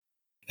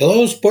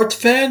Hello, sports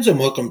fans, and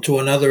welcome to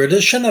another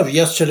edition of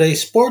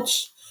Yesterday's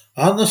Sports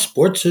on the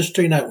Sports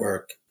History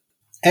Network.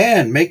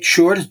 And make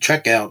sure to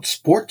check out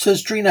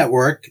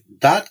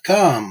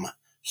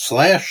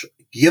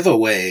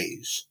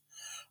sportshistorynetwork.com/giveaways.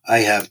 I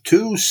have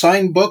two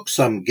signed books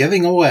I'm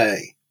giving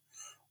away.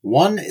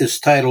 One is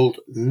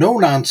titled No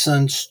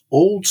Nonsense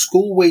Old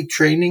School Weight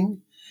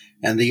Training,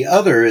 and the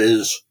other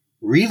is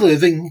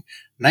Reliving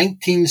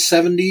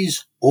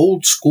 1970s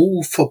Old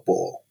School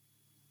Football.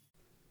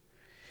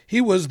 He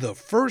was the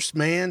first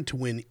man to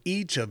win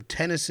each of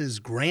tennis's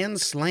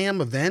Grand Slam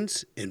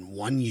events in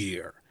 1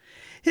 year.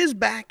 His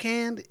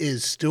backhand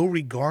is still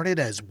regarded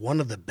as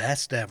one of the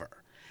best ever,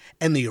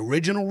 and the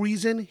original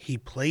reason he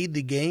played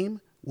the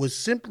game was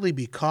simply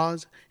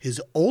because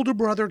his older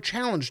brother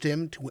challenged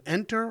him to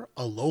enter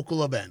a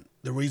local event.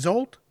 The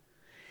result?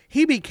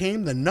 He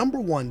became the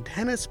 #1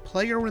 tennis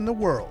player in the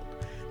world.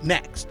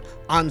 Next,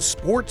 on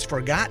Sports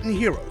Forgotten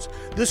Heroes,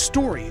 the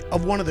story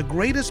of one of the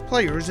greatest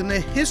players in the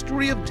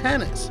history of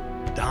tennis,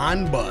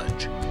 Don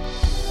Budge.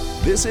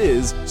 This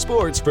is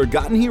Sports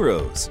Forgotten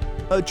Heroes,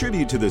 a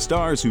tribute to the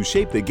stars who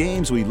shaped the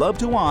games we love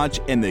to watch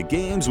and the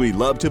games we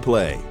love to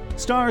play.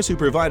 Stars who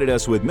provided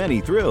us with many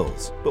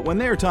thrills, but when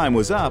their time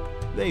was up,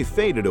 they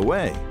faded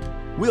away.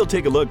 We'll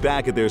take a look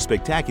back at their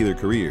spectacular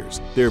careers,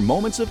 their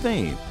moments of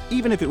fame,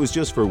 even if it was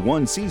just for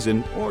one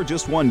season or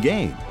just one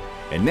game.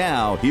 And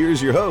now,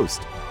 here's your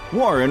host,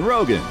 Warren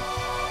Rogan.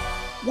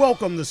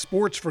 Welcome to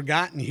Sports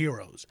Forgotten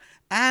Heroes.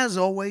 As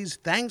always,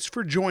 thanks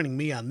for joining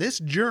me on this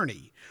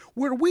journey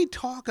where we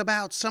talk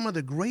about some of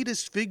the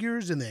greatest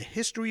figures in the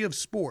history of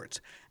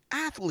sports,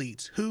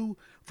 athletes who,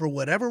 for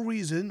whatever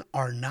reason,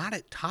 are not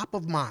at top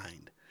of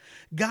mind.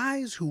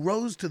 Guys who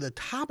rose to the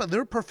top of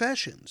their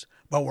professions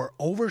but were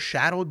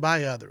overshadowed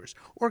by others,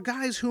 or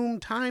guys whom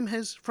time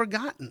has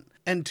forgotten.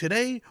 And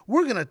today,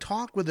 we're going to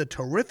talk with a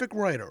terrific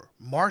writer,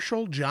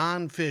 Marshall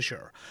John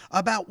Fisher,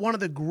 about one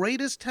of the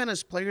greatest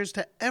tennis players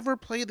to ever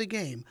play the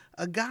game,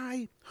 a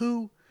guy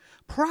who,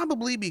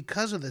 probably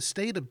because of the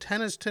state of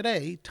tennis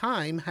today,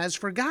 time has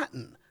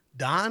forgotten.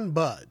 Don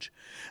Budge.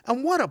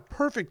 And what a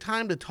perfect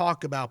time to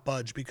talk about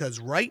Budge, because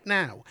right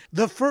now,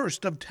 the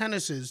first of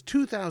tennis's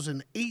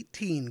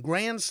 2018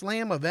 Grand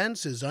Slam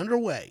events is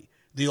underway,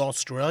 the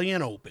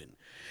Australian Open.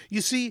 You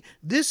see,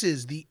 this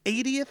is the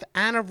 80th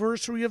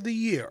anniversary of the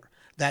year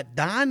that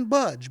Don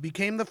Budge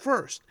became the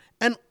first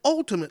and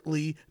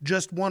ultimately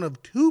just one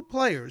of two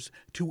players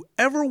to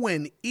ever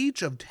win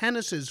each of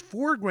tennis's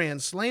 4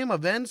 Grand Slam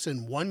events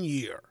in 1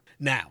 year.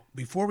 Now,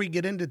 before we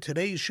get into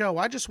today's show,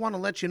 I just want to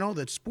let you know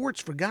that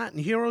Sports Forgotten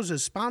Heroes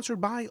is sponsored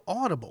by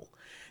Audible.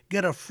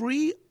 Get a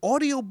free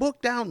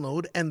audiobook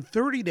download and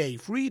 30-day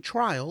free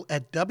trial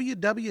at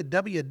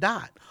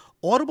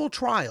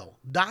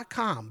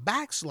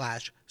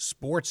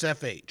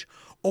www.audibletrial.com/sportsfh.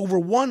 Over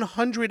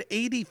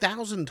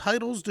 180,000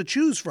 titles to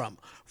choose from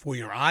for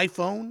your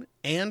iPhone,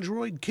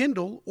 Android,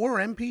 Kindle, or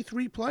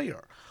MP3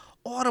 player.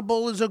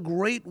 Audible is a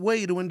great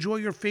way to enjoy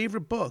your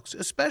favorite books,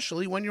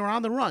 especially when you're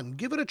on the run.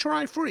 Give it a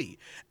try free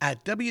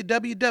at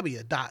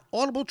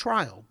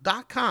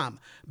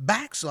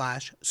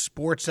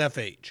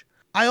www.audibletrial.com/sportsfh.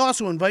 I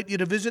also invite you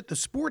to visit the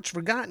Sports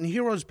Forgotten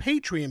Heroes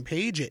Patreon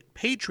page at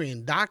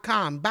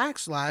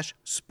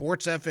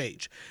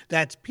patreon.com/sportsfh.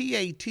 That's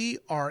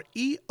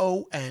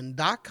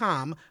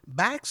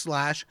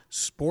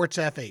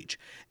patreon.com/sportsfh.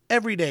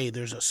 Every day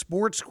there's a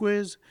sports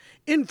quiz,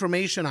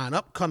 information on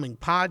upcoming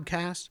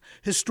podcasts,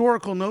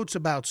 historical notes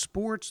about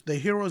sports, the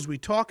heroes we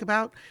talk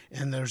about,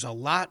 and there's a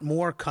lot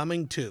more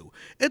coming too.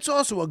 It's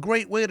also a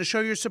great way to show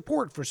your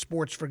support for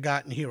Sports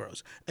Forgotten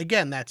Heroes.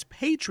 Again, that's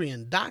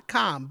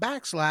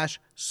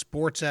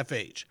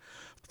patreon.com/sportsfh.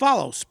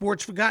 Follow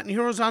Sports Forgotten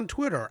Heroes on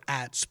Twitter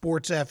at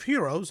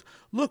SportsFHeroes.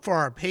 Look for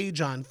our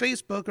page on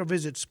Facebook or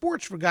visit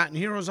Sports Forgotten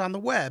Heroes on the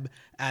web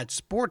at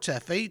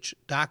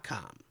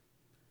sportsfh.com.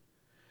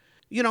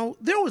 You know,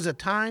 there was a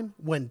time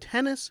when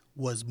tennis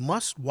was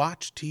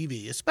must-watch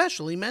TV,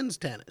 especially men's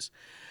tennis.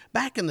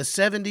 Back in the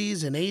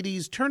 70s and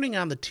 80s, turning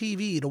on the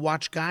TV to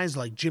watch guys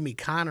like Jimmy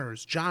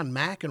Connors, John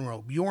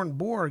McEnroe, Bjorn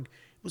Borg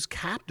was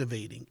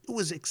captivating. It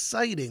was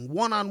exciting,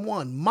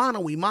 one-on-one,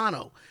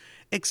 mano-a-mano.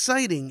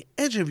 Exciting,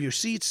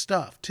 edge-of-your-seat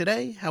stuff.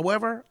 Today,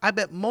 however, I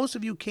bet most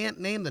of you can't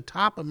name the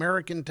top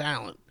American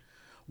talent.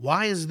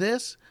 Why is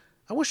this?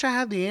 I wish I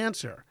had the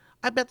answer.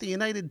 I bet the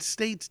United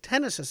States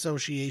Tennis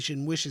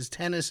Association wishes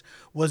tennis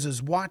was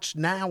as watched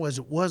now as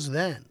it was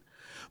then.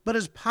 But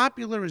as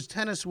popular as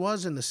tennis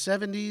was in the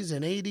 70s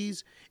and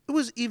 80s, it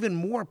was even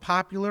more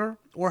popular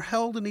or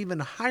held in even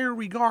higher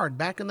regard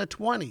back in the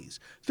 20s,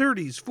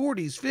 30s,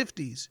 40s,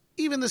 50s,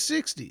 even the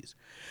 60s.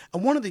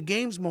 And one of the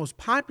game's most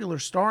popular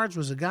stars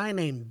was a guy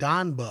named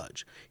Don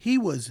Budge. He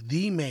was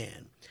the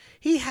man.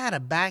 He had a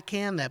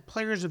backhand that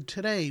players of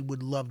today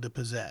would love to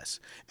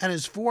possess. And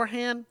his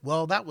forehand,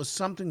 well, that was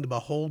something to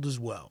behold as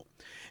well.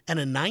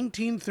 And in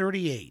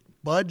 1938,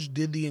 Budge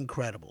did the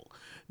incredible.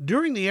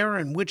 During the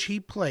era in which he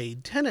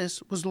played,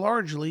 tennis was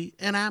largely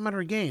an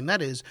amateur game.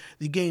 That is,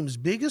 the game's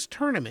biggest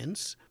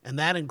tournaments, and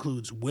that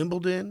includes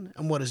Wimbledon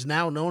and what is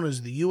now known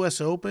as the U.S.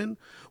 Open,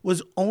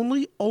 was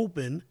only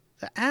open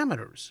the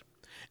amateurs.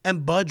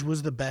 And Budge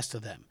was the best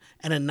of them.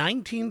 And in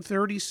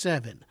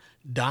 1937,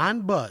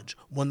 Don Budge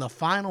won the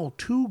final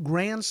 2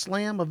 Grand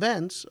Slam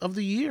events of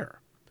the year.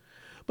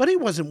 But he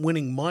wasn't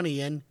winning money,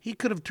 and he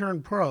could have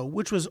turned pro,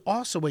 which was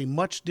also a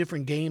much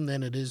different game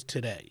than it is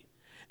today.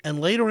 And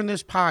later in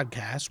this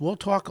podcast, we'll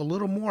talk a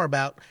little more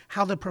about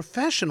how the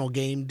professional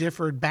game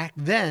differed back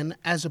then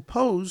as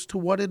opposed to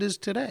what it is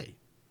today.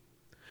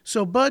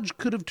 So Budge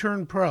could have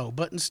turned pro,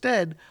 but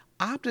instead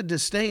opted to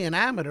stay an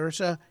amateur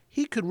so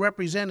he could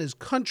represent his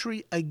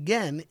country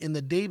again in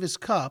the Davis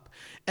Cup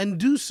and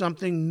do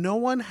something no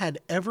one had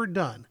ever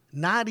done,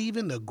 not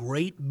even the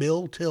great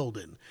Bill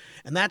Tilden.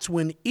 And that's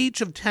win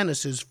each of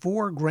tennis's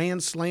 4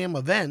 Grand Slam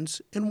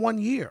events in 1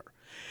 year.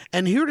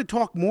 And here to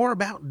talk more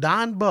about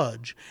Don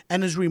Budge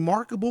and his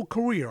remarkable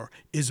career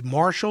is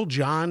Marshall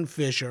John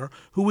Fisher,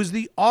 who is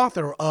the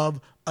author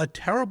of A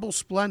Terrible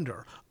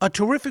Splendor, a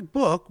terrific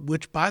book,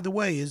 which, by the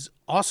way, is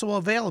also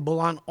available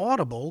on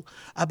Audible,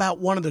 about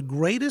one of the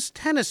greatest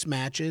tennis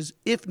matches,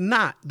 if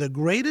not the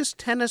greatest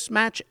tennis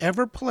match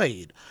ever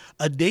played,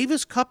 a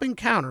Davis Cup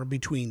encounter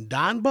between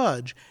Don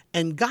Budge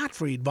and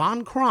Gottfried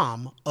von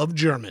Kram of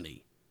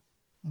Germany.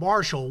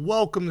 Marshall,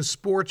 welcome to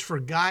Sports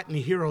Forgotten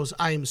Heroes.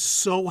 I am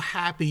so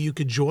happy you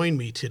could join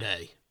me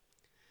today.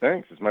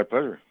 Thanks. It's my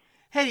pleasure.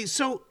 Hey,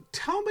 so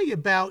tell me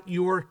about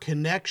your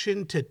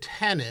connection to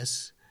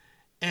tennis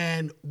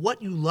and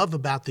what you love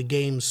about the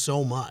game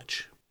so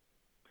much.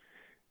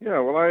 Yeah,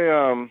 well,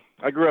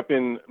 I grew up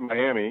in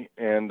Miami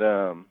and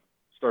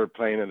started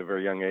playing at a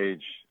very young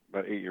age,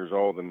 about 8 years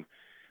old, and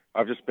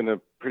I've just been a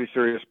pretty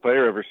serious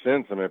player ever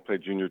since. I mean, I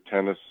played junior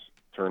tennis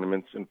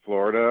tournaments in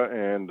Florida,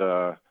 and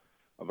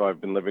although I've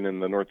been living in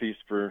the Northeast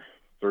for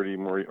 30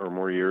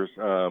 more years,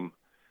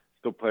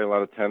 still play a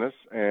lot of tennis,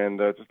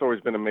 and it's just always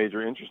been a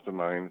major interest of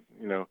mine,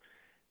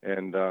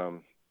 and I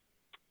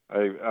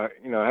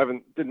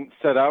didn't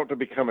set out to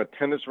become a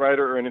tennis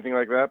writer or anything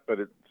like that, but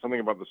it's something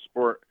about the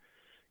sport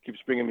keeps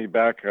bringing me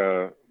back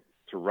to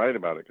write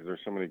about it because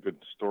there's so many good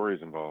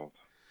stories involved.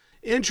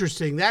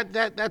 Interesting.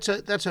 That's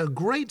a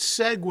great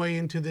segue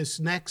into this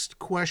next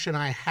question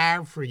I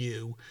have for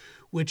you,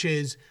 which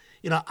is,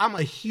 I'm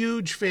a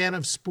huge fan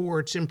of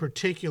sports, in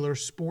particular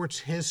sports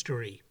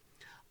history.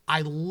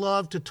 I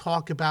love to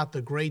talk about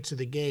the greats of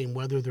the game,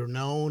 whether they're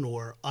known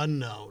or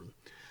unknown.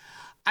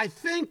 I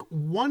think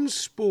one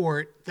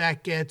sport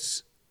that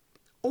gets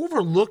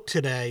overlooked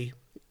today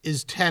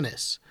is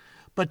tennis.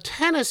 But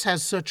tennis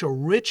has such a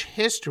rich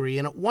history,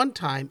 and at one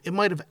time, it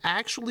might have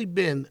actually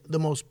been the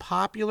most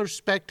popular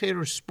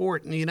spectator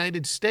sport in the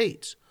United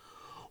States.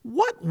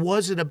 What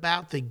was it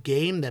about the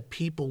game that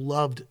people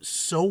loved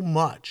so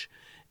much?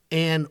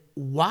 And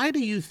why do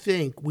you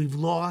think we've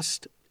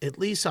lost, at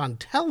least on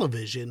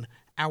television,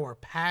 our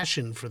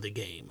passion for the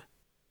game?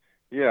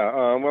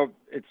 Yeah, well,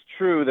 it's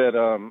true that,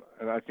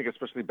 and I think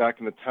especially back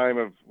in the time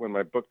of when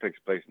my book takes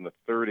place in the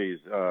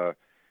 30s,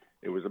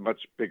 it was a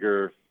much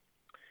bigger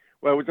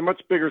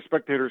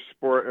spectator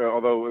sport,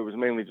 although it was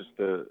mainly just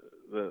the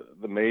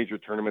major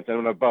tournaments,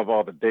 and above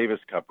all, the Davis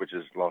Cup, which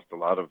has lost a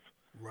lot of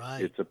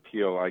its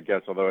appeal, I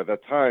guess. Although at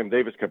that time,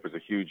 Davis Cup was a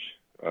huge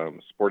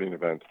sporting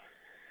event.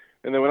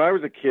 And then when I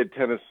was a kid,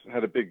 tennis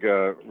had a big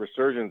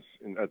resurgence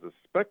as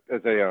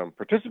a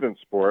participant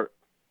sport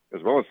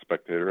as well as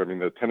spectator. I mean,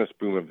 the tennis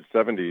boom of the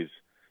 70s,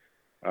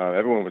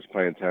 everyone was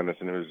playing tennis,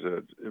 and it was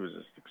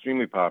just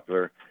extremely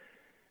popular.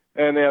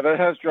 And yeah, that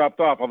has dropped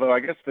off, although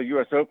I guess the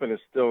U.S. Open is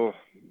still,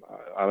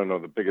 I don't know,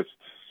 the biggest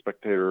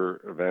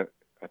spectator event,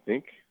 I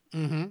think.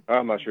 Mm-hmm.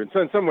 I'm not sure.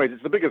 In some ways,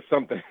 it's the biggest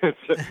something.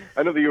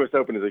 I know the U.S.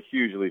 Open is a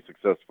hugely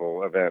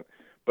successful event,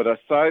 but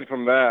aside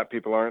from that,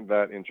 people aren't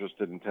that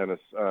interested in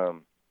tennis.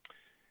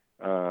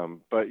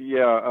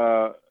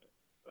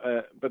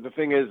 But the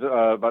thing is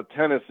about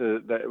tennis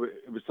is that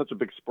it was such a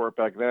big sport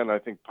back then, I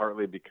think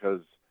partly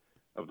because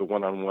of the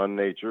one-on-one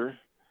nature,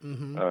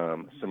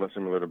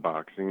 similar to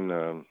boxing.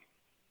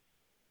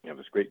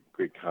 There's great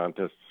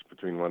contests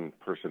between one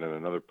person and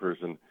another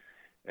person,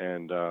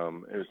 and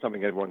it was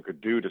something everyone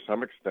could do to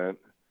some extent,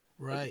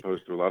 as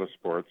opposed to a lot of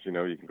sports. You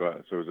can go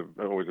out, so it was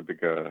always a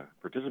big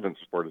participant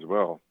sport as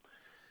well.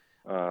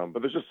 But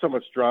there's just so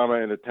much drama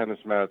in a tennis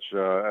match.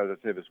 As I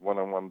say, this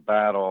one-on-one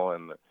battle,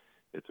 and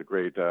it's a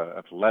great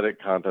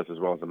athletic contest as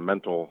well as a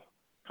mental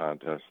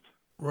contest.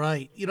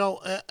 Right.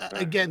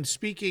 Again,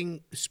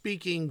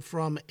 speaking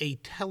from a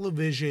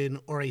television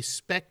or a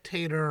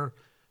spectator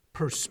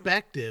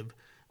perspective,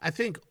 I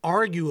think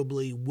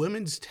arguably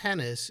women's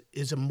tennis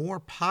is a more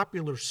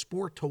popular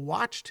sport to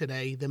watch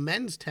today than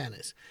men's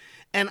tennis.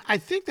 And I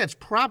think that's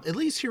at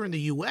least here in the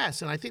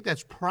U.S., and I think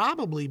that's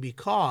probably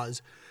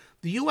because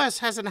the U.S.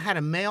 hasn't had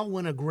a male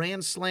win a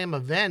Grand Slam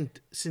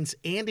event since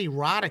Andy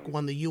Roddick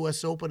won the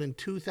U.S. Open in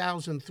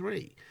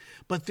 2003.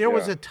 But there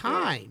was a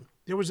time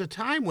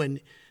when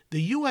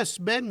the U.S.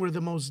 men were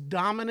the most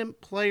dominant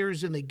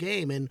players in the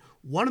game, and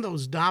one of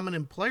those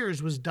dominant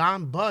players was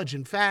Don Budge.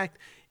 In fact,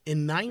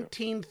 in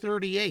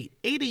 1938,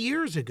 80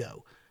 years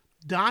ago,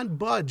 Don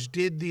Budge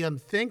did the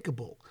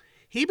unthinkable.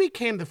 He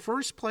became the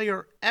first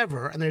player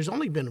ever, and there's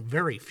only been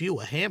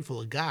a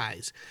handful of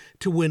guys,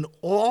 to win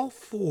all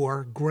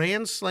 4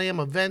 Grand Slam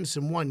events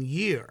in 1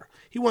 year.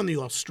 He won the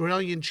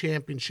Australian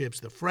Championships,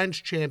 the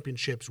French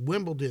Championships,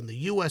 Wimbledon, the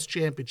U.S.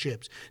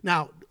 Championships.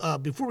 Now,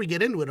 before we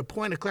get into it, a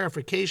point of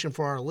clarification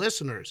for our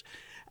listeners.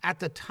 At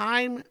the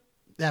time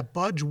that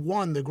Budge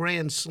won the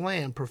Grand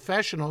Slam,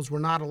 professionals were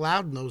not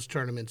allowed in those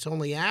tournaments,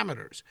 only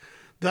amateurs.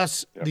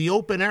 Thus, the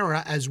Open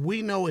era, as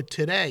we know it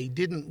today,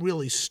 didn't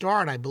really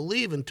start, I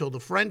believe, until the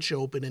French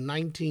Open in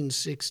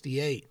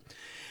 1968.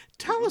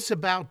 Tell us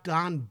about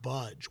Don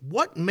Budge.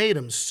 What made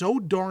him so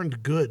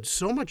darned good,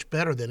 so much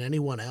better than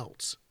anyone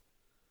else?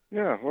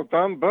 Yeah, well,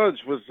 Don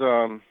Budge was,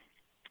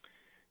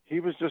 he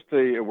was just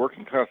a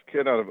working-class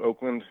kid out of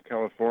Oakland,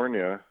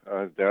 California.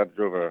 His dad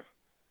drove a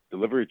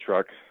delivery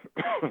truck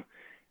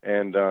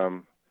and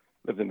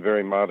lived in a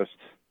very modest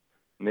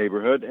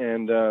neighborhood,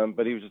 and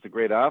but he was just a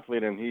great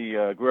athlete, and he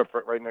grew up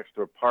right next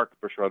to a park,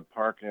 Bushrod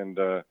Park, and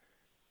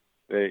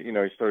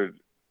he started.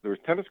 There was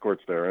tennis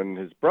courts there, and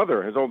his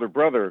older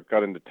brother,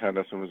 got into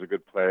tennis and was a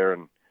good player,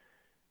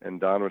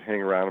 and Don would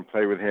hang around and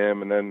play with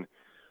him, and then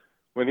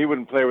when he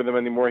wouldn't play with him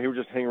anymore, he would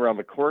just hang around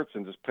the courts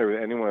and just play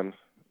with anyone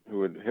who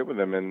would hit with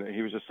him, and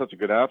he was just such a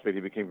good athlete.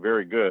 He became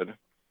very good,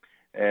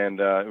 and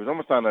it was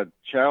almost on a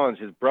challenge.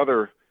 His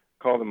brother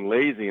called him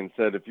lazy and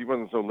said if he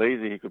wasn't so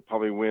lazy, he could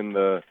probably win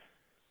the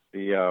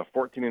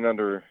 14 and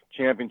under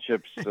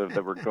championships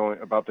that were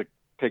about to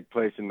take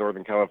place in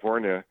Northern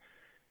California.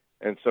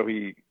 And so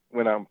he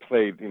went out and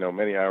played,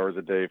 many hours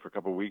a day for a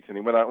couple of weeks, and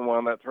he went out and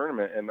won that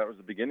tournament, and that was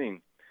the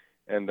beginning.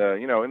 And,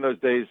 in those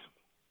days,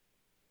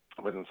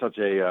 it wasn't such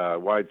a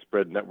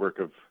widespread network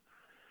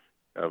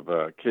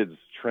of kids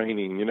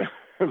training,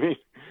 I mean,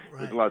 It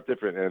was a lot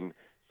different. And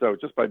so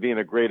just by being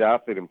a great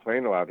athlete and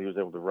playing a lot, he was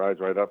able to rise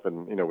right up,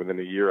 and, within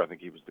a year, I think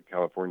he was the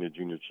California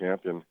junior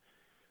champion.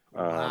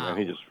 Wow. And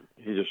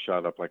he just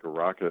shot up like a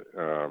rocket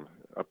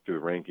up through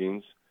the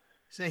rankings.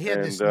 So he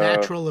had this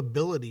natural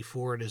ability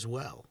for it as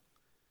well.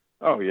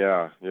 Oh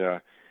yeah.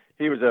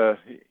 He was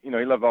he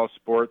loved all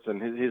sports,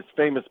 and his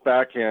famous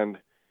backhand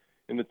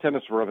in the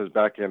tennis world, his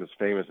backhand is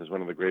famous as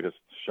one of the greatest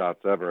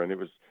shots ever, and it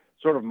was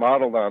sort of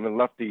modeled on the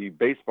lefty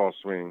baseball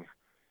swing.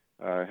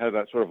 Had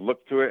that sort of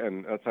look to it,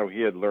 and that's how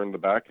he had learned the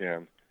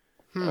backhand.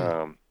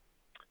 So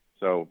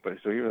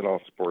he was an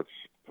all sports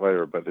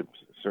player, but it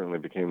certainly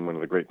became one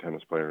of the great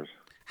tennis players.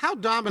 How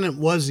dominant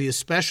was he,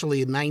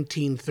 especially in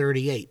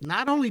 1938?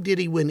 Not only did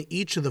he win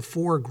each of the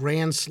 4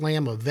 Grand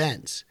Slam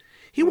events,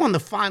 he won the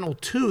final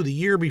 2 the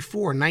year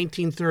before,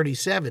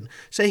 1937.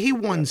 So he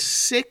won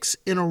 6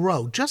 in a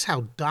row. Just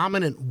how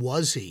dominant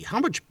was he? How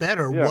much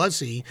better was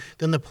he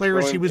than the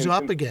players he was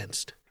up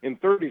against? In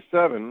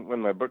 37, when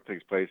my book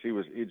takes place, he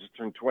just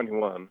turned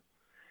 21,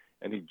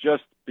 and he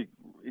just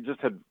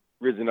had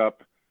risen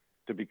up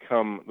to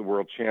become the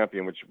world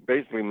champion, which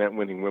basically meant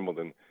winning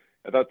Wimbledon.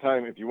 At that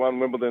time, if you won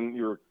Wimbledon,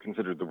 you were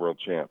considered the world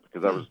champ,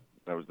 because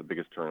that was the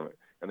biggest tournament.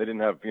 And they didn't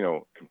have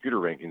computer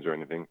rankings or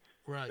anything.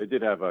 Right. They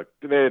did have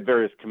they had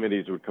various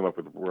committees who would come up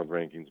with world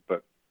rankings.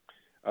 But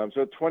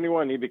so at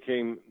 21, he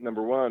became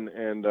number 1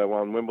 and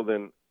won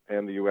Wimbledon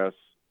and the U.S.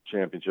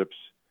 championships.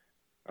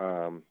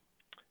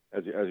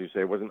 As you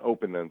say, it wasn't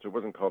open then, so it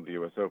wasn't called the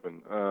U.S.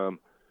 Open.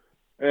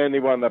 And he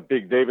won that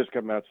big Davis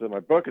Cup match that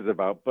my book is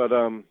about. But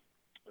at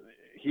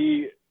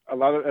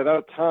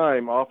that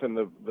time, often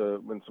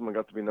when someone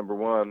got to be number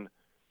 1,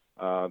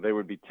 they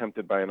would be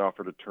tempted by an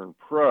offer to turn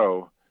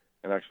pro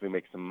and actually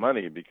make some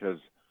money, because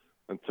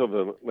until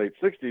the late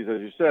 60s,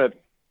 as you said,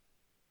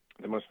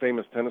 the most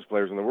famous tennis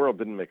players in the world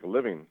didn't make a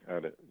living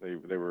at it.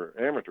 They were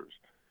amateurs.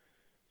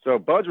 So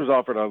Budge was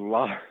offered an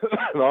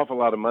awful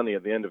lot of money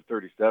at the end of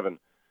 37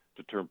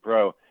 to turn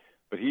pro,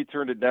 but he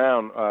turned it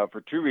down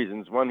for 2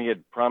 reasons. One, he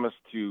had promised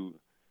to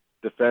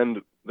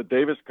defend the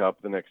Davis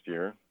Cup the next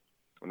year,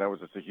 and that was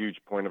just a huge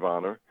point of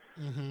honor.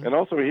 Mm-hmm. And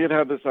also, he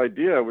had this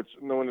idea, which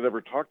no one had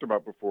ever talked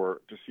about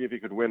before, to see if he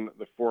could win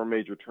the 4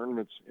 major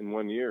tournaments in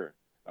 1 year.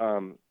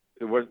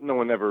 No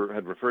one ever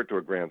had referred to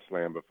a Grand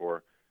Slam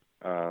before.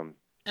 And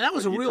that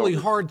was a really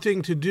hard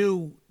thing to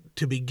do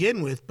to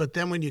begin with, but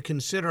then when you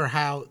consider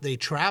how they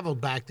traveled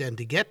back then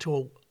to get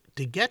to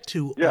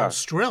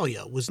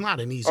Australia was not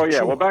an easy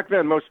chore. Well, back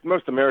then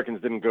most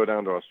Americans didn't go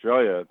down to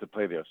Australia to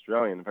play the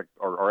Australian, in fact,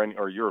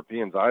 or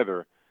Europeans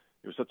either.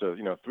 It was such a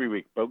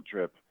 3-week boat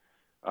trip.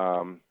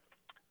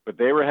 But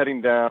they were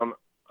heading down.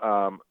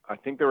 I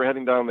think they were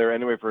heading down there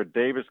anyway for a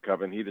Davis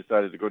Cup, and he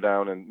decided to go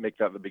down and make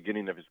that the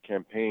beginning of his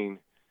campaign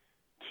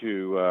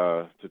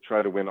to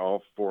try to win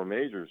all 4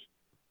 majors.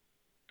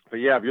 But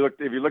yeah, if you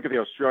look at the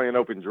Australian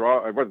Open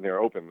draw, it wasn't their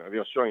Open, the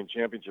Australian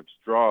Championships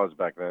draws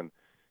back then,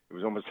 it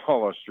was almost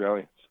all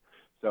Australians,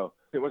 so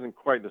it wasn't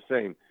quite the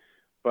same.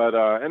 But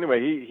anyway,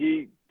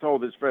 he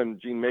told his friend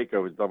Gene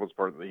Mako, his doubles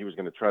partner, that he was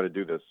going to try to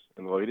do this,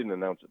 and although he didn't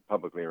announce it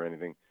publicly or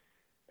anything,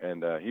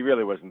 and he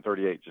really was in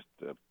 38 just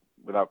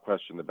without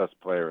question the best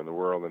player in the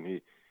world, and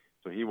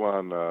he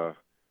won the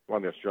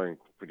Australian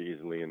pretty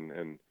easily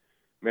and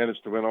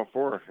managed to win all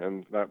 4,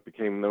 and that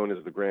became known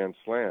as the Grand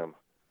Slam.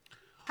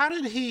 How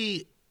did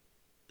he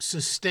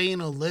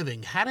sustain a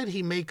living? How did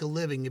he make a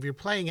living? If you're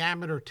playing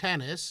amateur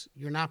tennis,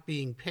 you're not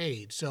being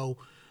paid. So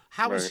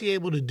how was he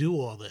able to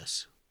do all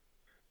this?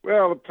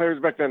 Well, the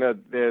players back then,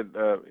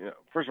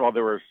 first of all,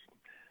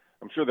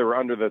 I'm sure there were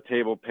under the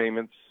table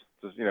payments,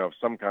 of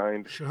some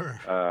kind. Sure.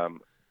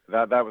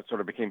 That was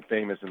sort of became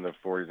famous in the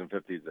 40s and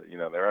 50s.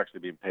 That they're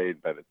actually being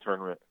paid by the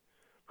tournament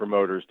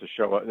promoters to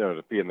show up,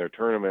 to be in their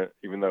tournament,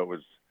 even though it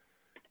was,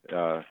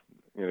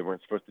 they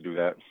weren't supposed to do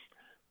that.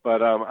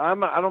 But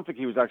I don't think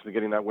he was actually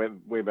getting that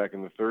way back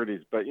in the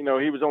 30s. But he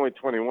was only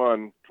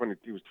 21.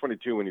 He was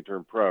 22 when he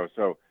turned pro,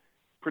 so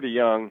pretty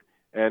young.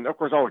 And of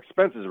course, all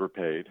expenses were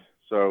paid.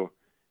 So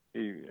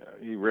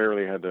he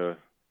rarely had to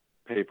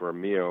pay for a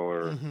meal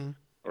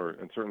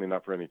and certainly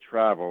not for any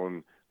travel.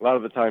 And a lot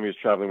of the time he was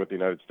traveling with the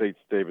United States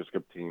Davis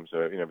Cup team, so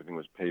everything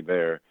was paid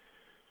there.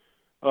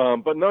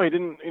 But no, he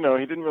didn't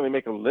really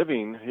make a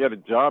living. He had a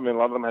job, and a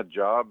lot of them had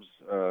jobs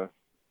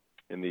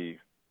in the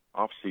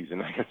off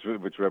season, I guess,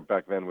 which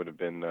back then would have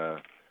been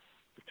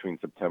between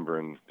September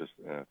and just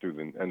through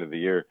the end of the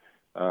year.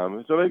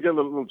 So they get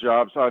little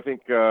jobs. So I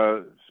think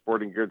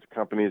sporting goods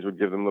companies would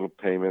give them little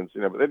payments,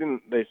 but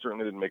they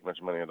certainly didn't make much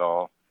money at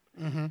all.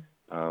 Mm-hmm.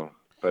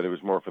 But it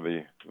was more for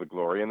the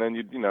glory. And then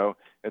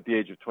at the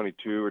age of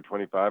 22 or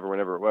 25 or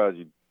whenever it was,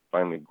 you'd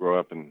finally grow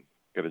up and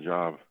get a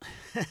job.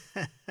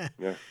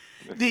 Yeah.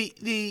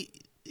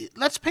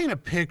 Let's paint a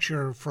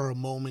picture for a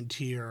moment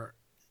here.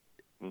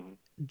 Mm-hmm.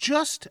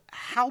 Just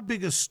how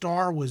big a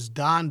star was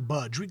Don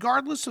Budge,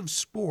 regardless of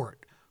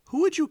sport?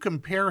 Who would you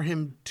compare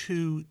him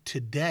to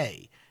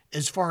today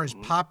as far as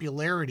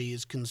popularity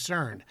is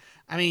concerned?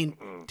 I mean,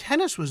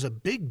 tennis was a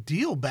big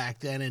deal back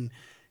then, and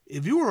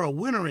if you were a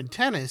winner in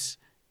tennis,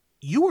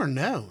 you were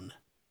known.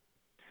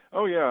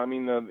 Oh, yeah. I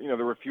mean,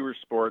 there were fewer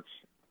sports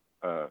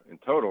in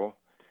total,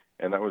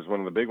 and that was one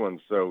of the big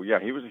ones. So, yeah,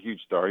 he was a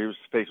huge star. His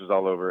face was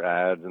all over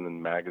ads and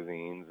in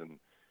magazines and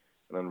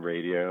on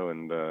radio,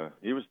 and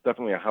he was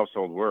definitely a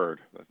household word.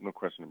 There's no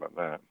question about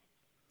that.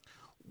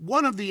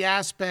 One of the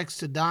aspects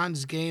to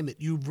Don's game that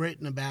you've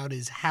written about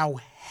is how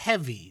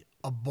heavy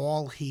a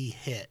ball he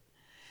hit.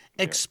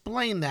 Yeah.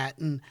 Explain that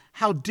and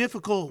how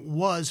difficult it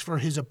was for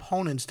his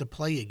opponents to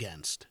play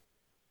against.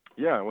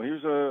 Yeah, well,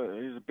 he's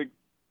a big,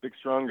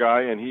 strong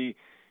guy, and he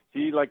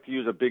liked to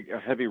use a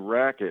heavy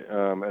racket.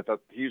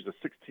 He used a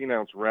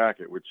 16-ounce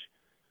racket, which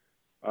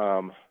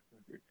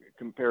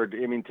compared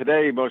to,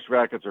 today most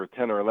rackets are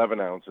 10 or 11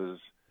 ounces,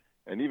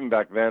 and even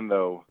back then,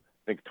 though,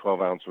 I think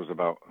 12 ounce was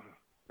about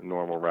a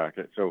normal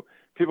racket. So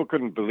people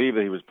couldn't believe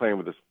that he was playing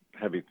with this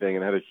heavy thing,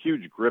 and had a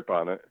huge grip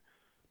on it,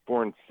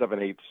 4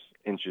 7/8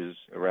 inches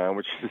around,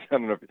 which is, I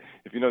don't know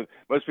if you know,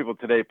 most people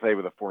today play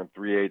with a 4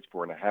 3/8,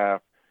 4.5.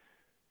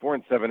 4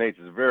 7/8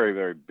 is a very,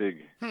 very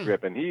big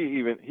grip, and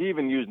he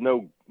even used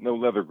no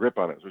leather grip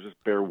on it. So it was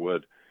just bare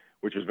wood,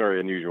 which was very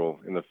unusual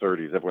in the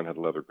 30s. Everyone had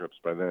leather grips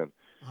by then.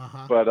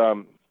 Uh-huh. But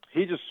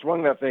he just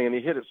swung that thing, and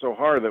he hit it so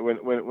hard that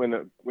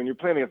when you're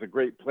playing against a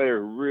great player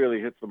who really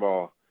hits the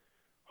ball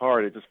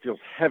hard, it just feels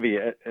heavy.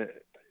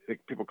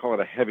 People call it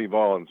a heavy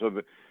ball, and so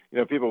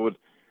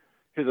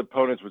his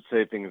opponents would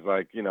say things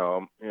like, you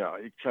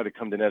try to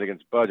come to net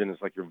against Budge, and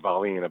it's like you're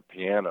volleying a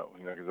piano,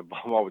 because the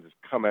ball would just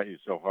come at you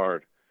so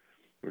hard.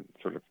 It would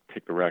sort of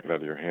take the racket out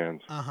of your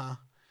hands. Uh-huh.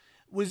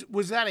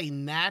 Was that a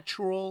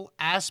natural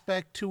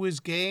aspect to his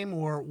game,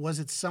 or was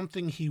it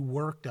something he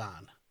worked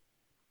on?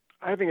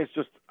 I think it's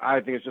just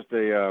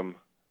the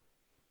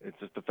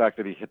fact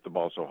that he hit the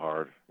ball so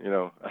hard.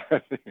 I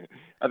think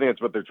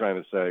that's what they're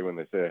trying to say when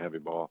they say a heavy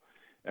ball.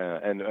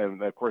 And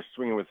of course,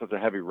 swinging with such a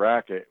heavy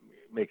racket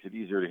makes it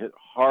easier to hit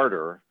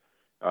harder.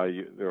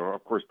 There are,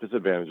 of course,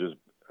 disadvantages,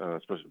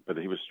 especially, but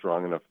he was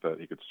strong enough that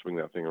he could swing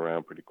that thing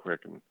around pretty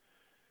quick and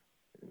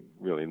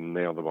really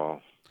nail the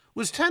ball.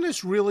 Was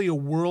tennis really a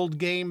world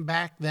game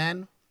back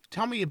then?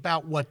 Tell me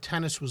about what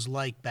tennis was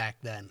like back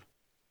then.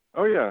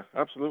 Oh, yeah,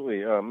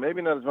 absolutely.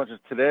 Maybe not as much as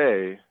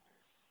today,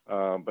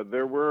 but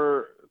there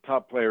were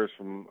top players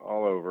from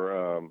all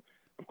over.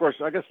 Of course,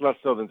 I guess less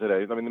so than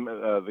today.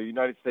 The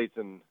United States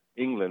and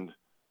England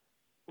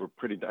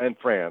and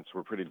France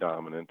were pretty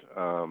dominant.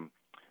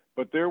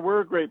 But there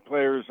were great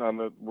players on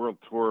the world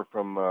tour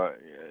from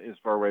as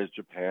far away as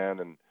Japan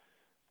and,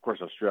 of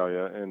course,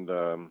 Australia and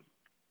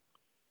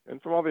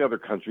from all the other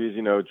countries.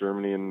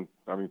 Germany and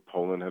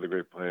Poland had a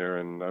great player,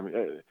 and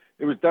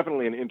it was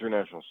definitely an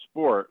international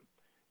sport.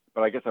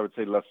 But I guess I would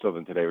say less so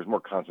than today. It was more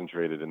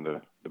concentrated in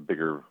the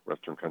bigger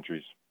Western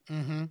countries.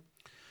 Mm-hmm.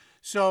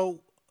 So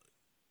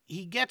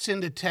he gets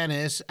into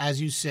tennis, as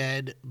you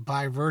said,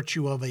 by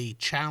virtue of a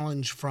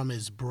challenge from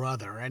his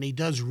brother, and he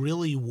does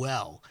really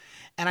well.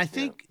 And I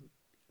think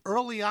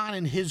early on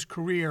in his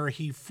career,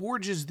 he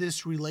forges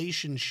this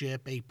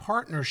relationship, a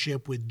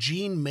partnership with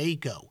Gene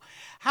Mako.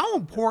 How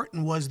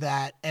important was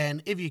that?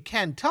 And if you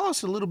can, tell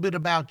us a little bit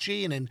about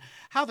Gene and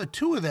how the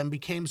two of them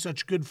became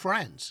such good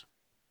friends.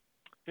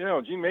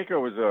 Gene Mako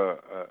was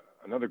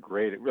another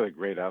really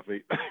great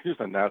athlete. Just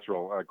a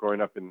natural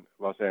growing up in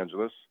Los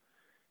Angeles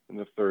in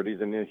the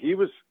 30s. And he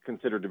was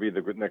considered to be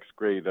the next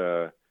great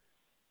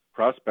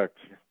prospect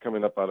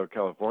coming up out of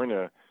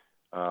California.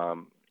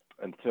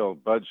 until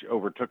Budge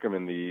overtook him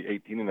in the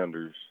 18 and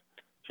unders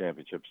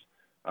championships.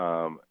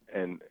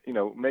 And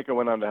Mako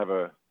went on to have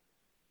a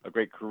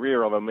great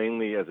career, although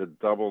mainly as a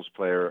doubles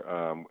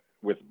player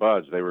with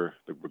Budge. They were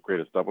the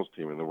greatest doubles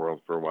team in the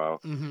world for a while.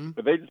 Mm-hmm.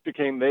 But they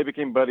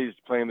became buddies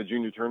playing the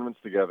junior tournaments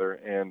together,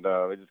 and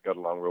they just got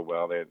along real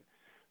well.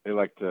 They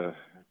liked to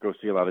go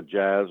see a lot of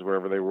jazz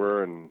wherever they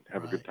were and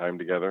have a good time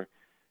together.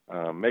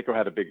 Mako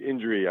had a big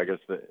injury, I guess,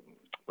 that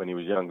when he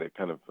was young that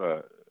kind of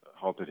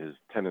halted his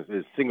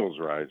singles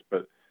rise,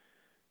 but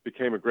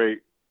became a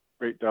great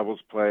doubles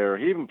player.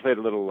 He even played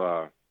a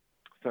little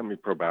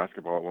semi-pro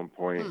basketball at one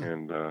point,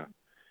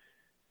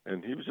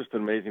 and he was just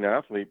an amazing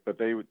athlete. But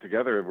they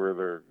together were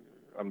their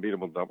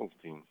unbeatable doubles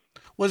team.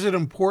 Was it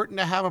important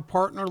to have a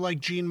partner like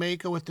Gene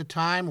Mako at the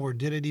time, or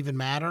did it even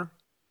matter?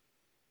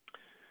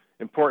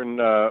 Important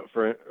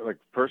for like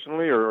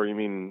personally, or you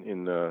mean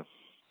in?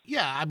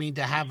 Yeah, I mean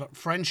to have a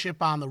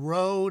friendship on the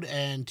road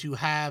and to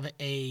have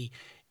a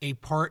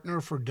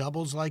partner for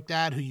doubles like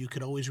that who you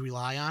could always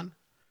rely on.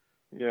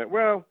 Yeah,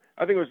 well,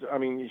 I think it was. I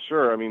mean,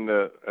 sure. I mean,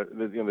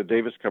 the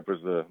Davis Cup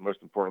was the most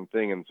important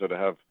thing, and so to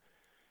have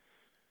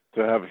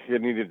you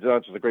needed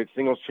not just a great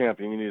singles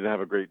champion, you needed to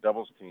have a great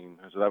doubles team.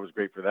 So that was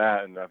great for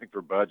that, and I think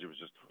for Budge it was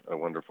just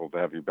wonderful to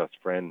have your best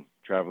friend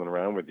traveling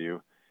around with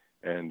you,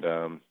 and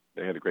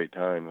they had a great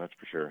time. That's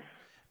for sure.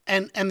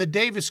 And the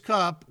Davis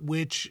Cup,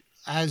 which,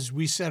 as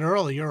we said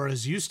earlier, or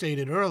as you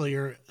stated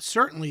earlier,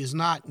 certainly is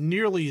not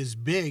nearly as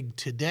big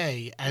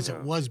today as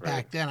it was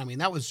back then. I mean,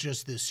 that was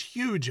just this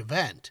huge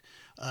event,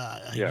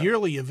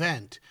 yearly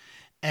event.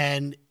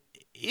 And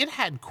it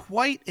had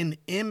quite an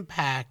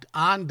impact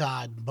on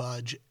Don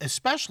Budge,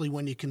 especially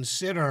when you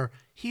consider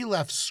he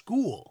left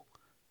school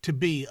to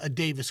be a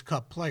Davis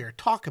Cup player.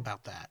 Talk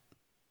about that.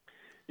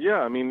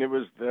 Yeah, I mean, that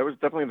was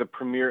definitely the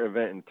premier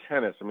event in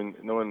tennis. I mean,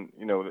 no one,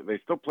 they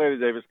still play the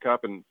Davis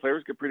Cup, and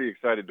players get pretty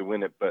excited to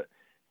win it, but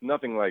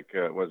nothing like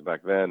it was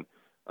back then.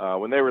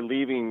 When they were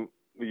leaving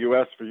the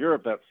U.S. for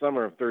Europe that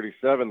summer of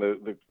 '37,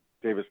 the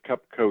Davis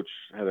Cup coach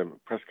had a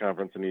press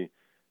conference, and he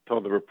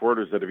told the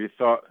reporters that if he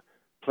thought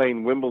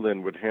playing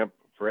Wimbledon would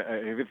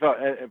if he thought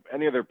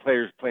any other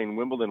players playing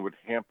Wimbledon would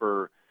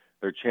hamper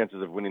their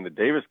chances of winning the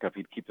Davis Cup,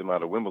 he'd keep them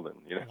out of Wimbledon.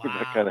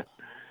 Wow.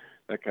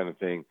 that kind of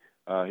thing.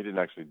 He didn't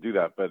actually do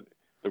that, but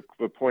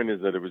the point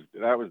is that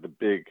that was the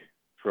big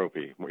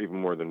trophy, even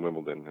more than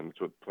Wimbledon, and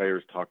it's what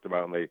players talked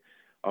about, and they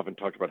often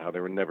talked about how they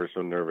were never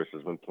so nervous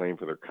as when playing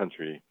for their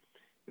country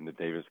in the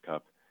Davis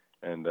Cup.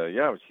 And it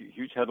was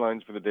huge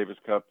headlines for the Davis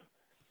Cup,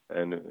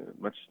 and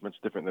much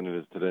different than it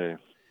is today.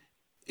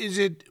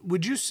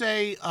 Would you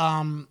say,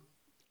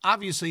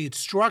 obviously it's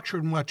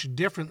structured much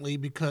differently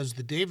because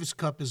the Davis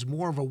Cup is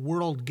more of a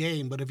world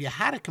game, but if you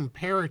had to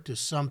compare it to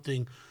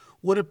something,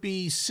 would it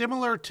be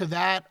similar to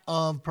that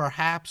of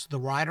perhaps the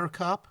Ryder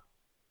Cup?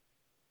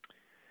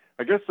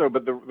 I guess so,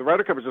 but the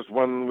Ryder Cup is just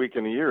 1 week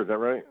in a year. Is that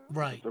right?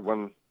 Right.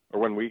 1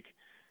 week.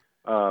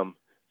 So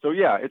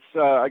yeah, it's.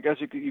 I guess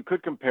you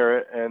could compare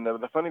it. And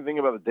the funny thing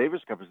about the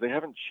Davis Cup is they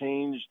haven't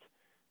changed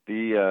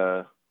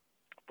the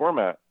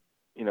format.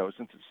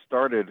 Since it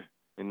started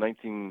in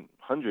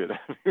 1900.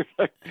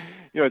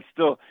 It's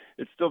still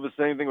the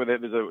same thing with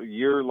it. There's a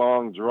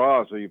year-long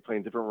draw, so you play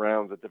in different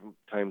rounds at different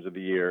times of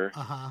the year,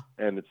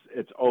 and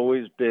it's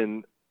always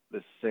been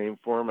the same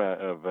format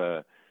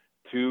of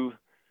two.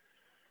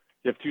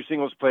 You have two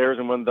singles players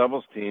and one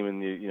doubles team,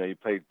 and you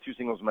play two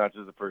singles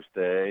matches the first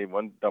day,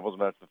 one doubles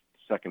match the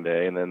second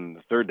day, and then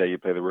the third day you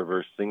play the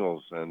reverse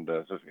singles. And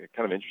so it's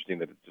kind of interesting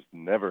that it's just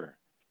never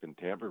been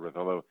tampered with.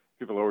 Although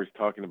people are always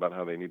talking about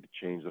how they need to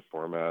change the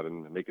format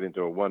and make it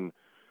into a one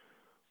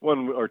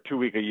or 2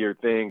 week a year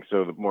thing,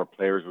 so that more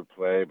players would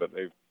play. But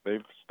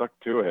they've stuck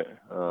to it.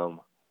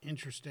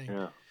 Interesting.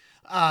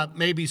 Yeah.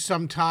 Maybe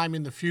sometime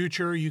in the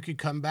future you could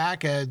come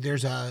back.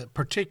 There's a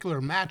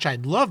particular match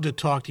I'd love to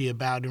talk to you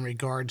about in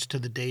regards to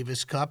the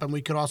Davis Cup, and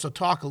we could also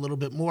talk a little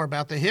bit more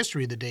about the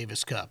history of the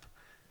Davis Cup.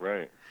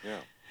 Right, yeah.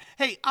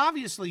 Hey,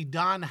 obviously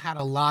Don had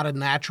a lot of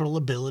natural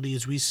ability,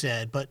 as we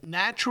said, but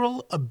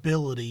natural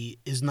ability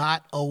is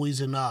not always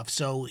enough.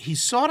 So he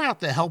sought out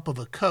the help of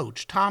a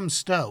coach, Tom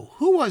Stowe.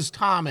 Who was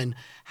Tom, and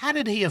how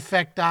did he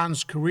affect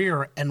Don's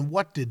career, and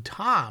what did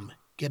Tom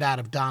get out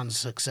of Don's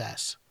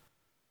success?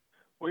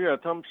 Well, yeah,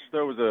 Tom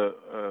Stowe was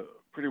a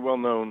pretty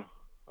well-known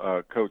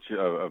coach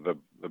of the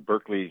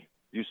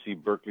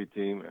UC Berkeley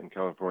team in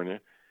California,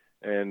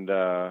 and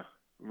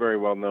very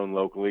well-known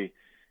locally.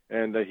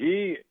 And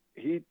he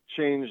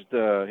changed.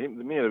 He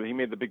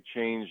made the big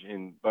change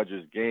in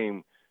Budge's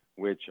game,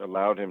 which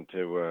allowed him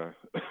to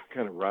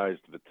kind of rise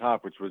to the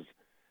top. Which was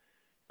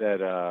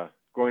that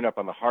growing up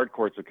on the hard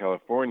courts of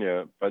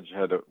California, Budge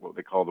had what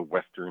they call the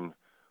Western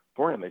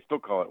forehand. They still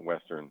call it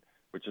Western,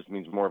 which just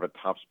means more of a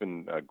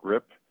topspin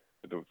grip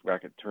with the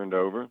racket turned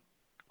over.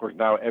 Of course,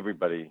 now every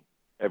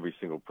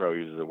single pro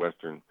uses a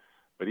Western,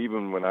 but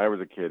even when I was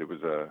a kid, it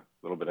was a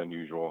little bit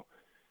unusual.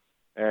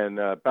 And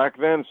back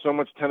then, so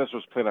much tennis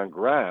was played on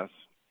grass,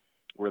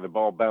 where the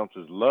ball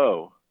bounces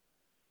low,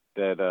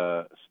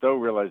 that Stowe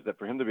realized that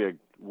for him to be a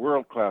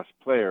world-class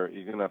player,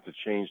 he's going to have to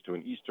change to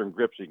an Eastern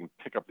grip so he can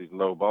pick up these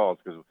low balls,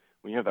 because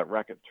when you have that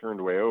racket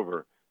turned way over,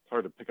 it's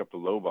hard to pick up the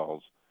low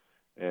balls.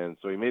 And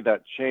so he made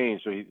that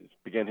change. So he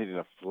began hitting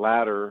a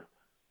flatter,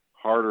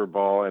 harder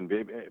ball and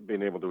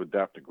being able to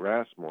adapt to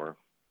grass more.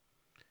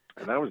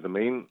 And that was the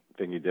main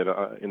thing he did,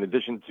 in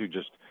addition to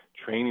just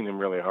training him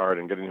really hard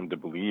and getting him to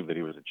believe that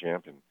he was a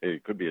champion. He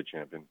could be a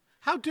champion.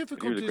 How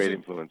difficult he was a great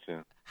influence,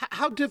 yeah.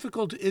 How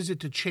difficult is it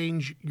to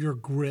change your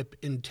grip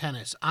in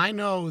tennis? I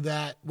know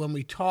that when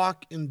we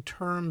talk in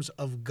terms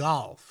of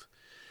golf,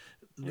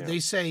 they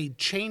say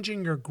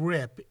changing your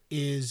grip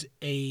is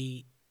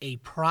a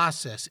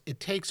process. It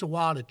takes a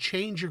while to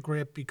change your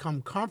grip,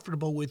 become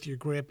comfortable with your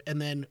grip,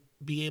 and then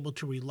be able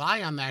to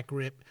rely on that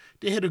grip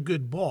to hit a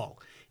good ball.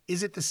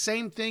 Is it the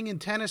same thing in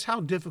tennis? How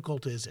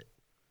difficult is it?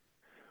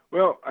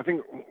 Well, I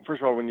think,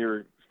 first of all, when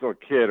you're still a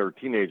kid or a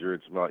teenager,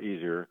 it's a lot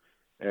easier.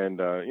 And,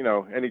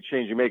 any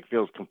change you make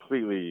feels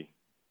completely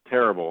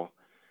terrible.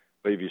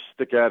 But if you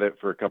stick at it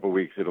for a couple of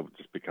weeks, it'll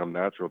just become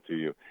natural to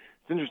you.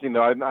 It's interesting,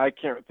 though. I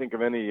can't think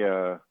of any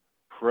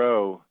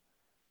pro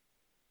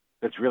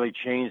that's really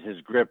changed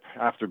his grip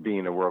after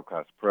being a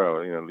world-class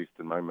pro, at least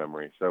in my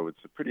memory. So it's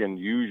pretty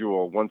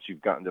unusual once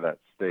you've gotten to that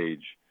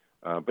stage.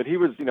 But he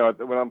was,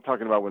 when I'm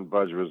talking about when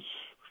Budge was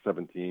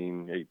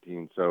 17,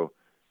 18, so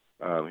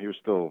he was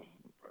still,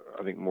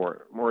 I think,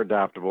 more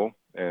adaptable,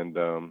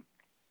 and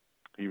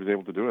he was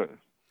able to do it.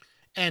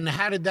 And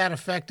how did that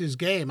affect his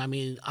game? I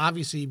mean,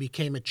 obviously he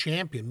became a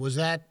champion. Was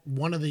that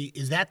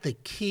is that the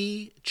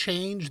key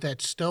change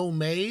that Stowe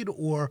made,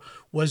 or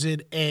was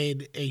it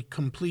a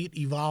complete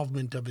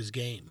evolvement of his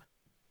game?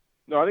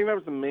 No, I think that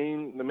was the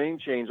main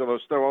change, although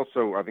Stowe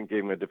also, I think,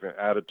 gave him a different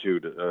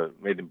attitude,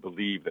 made him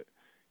believe that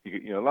he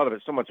could, a lot of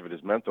it, so much of it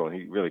is mental, and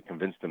he really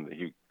convinced him that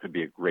he could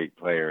be a great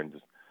player. And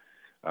just,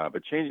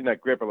 but changing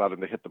that grip allowed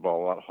him to hit the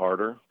ball a lot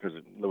harder because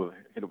it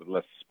hit it with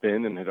less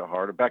spin and hit it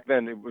harder. Back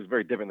then, it was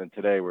very different than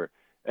today, where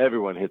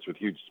everyone hits with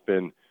huge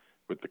spin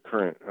with the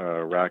current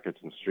rackets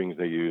and strings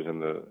they use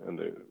and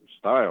the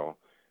style.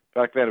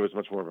 Back then, it was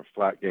much more of a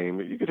flat game.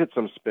 You could hit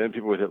some spin.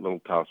 People would hit little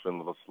topspin,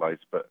 little slice,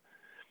 but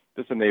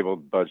this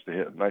enabled Budge to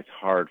hit a nice,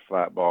 hard,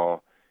 flat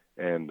ball.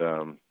 And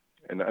then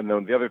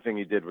the other thing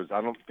he did was,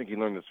 I don't think he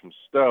learned this from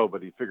Stowe,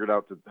 but he figured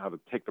out how to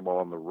take the ball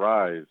on the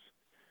rise,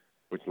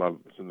 which some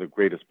of the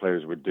greatest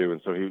players would do. And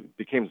so he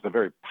became a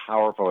very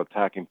powerful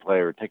attacking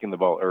player, taking the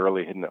ball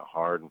early, hitting it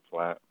hard and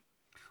flat.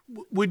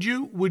 Would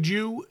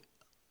you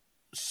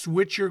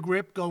switch your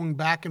grip going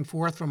back and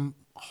forth from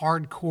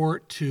hard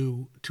court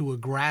to a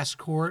grass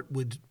court?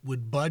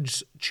 Would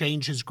Budge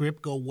change his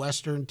grip, go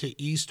western to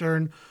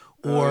eastern,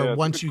 or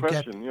once you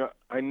get?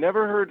 I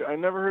never heard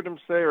him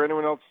say or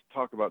anyone else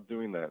talk about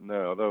doing that.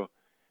 No, although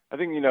I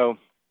think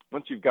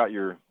once you've got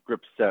your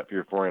grip set for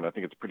your forehand, I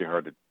think it's pretty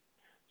hard to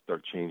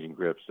start changing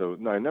grips. So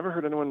no, I never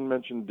heard anyone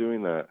mention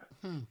doing that.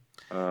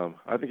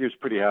 I think he was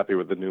pretty happy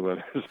with the new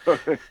one.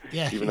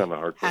 Even on the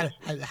hard court.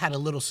 Had a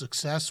little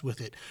success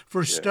with it.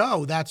 For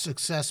Stowe, that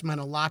success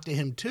meant a lot to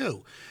him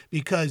too,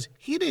 because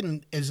he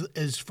didn't,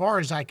 as far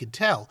as I could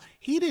tell,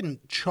 he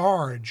didn't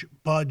charge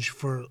Budge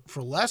for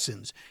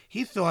lessons.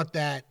 He thought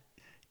that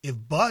if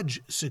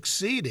Budge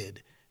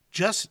succeeded,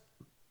 just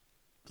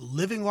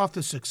living off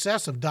the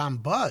success of Don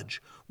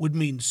Budge would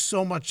mean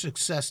so much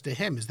success to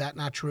him. Is that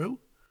not true?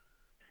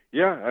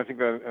 Yeah, I think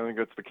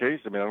that's the case.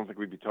 I mean, I don't think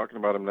we'd be talking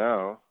about him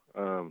now.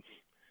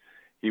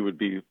 He would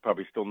be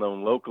probably still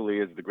known locally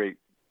as the great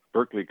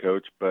Berkeley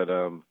coach, but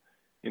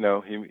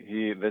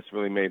he this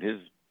really made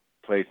his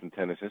place in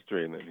tennis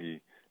history, and that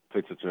he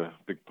played such a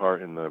big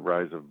part in the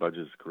rise of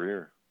Budge's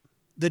career.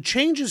 The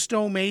changes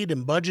Stowe made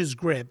in Budge's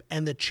grip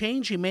and the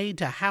change he made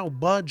to how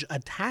Budge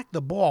attacked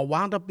the ball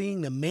wound up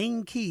being the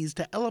main keys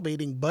to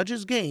elevating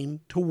Budge's game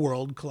to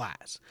world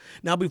class.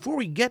 Now, before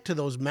we get to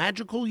those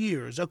magical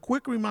years, a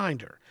quick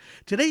reminder.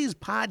 Today's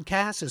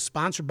podcast is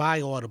sponsored by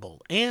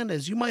Audible, and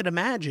as you might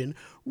imagine,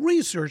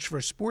 research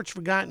for Sports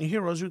Forgotten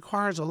Heroes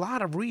requires a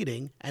lot of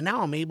reading, and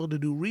now I'm able to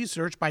do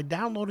research by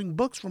downloading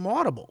books from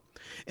Audible.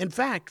 In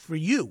fact, for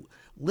you,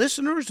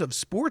 listeners of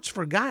Sports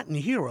Forgotten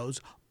Heroes,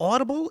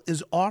 Audible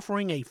is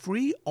offering a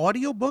free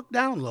audiobook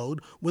download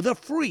with a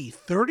free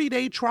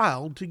 30-day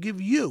trial to give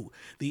you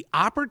the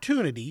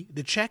opportunity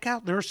to check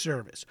out their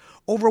service.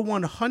 Over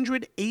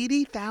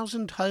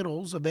 180,000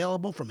 titles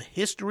available from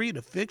history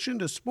to fiction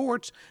to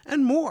sports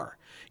and more.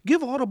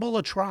 Give Audible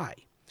a try.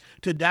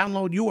 To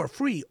download your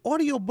free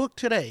audiobook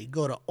today,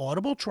 go to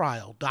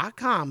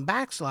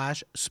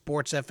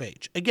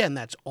audibletrial.com/sportsfh. Again,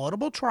 that's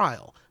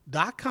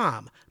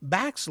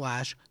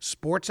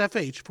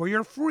audibletrial.com/sportsfh for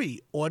your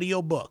free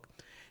audiobook.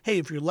 Hey,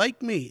 if you're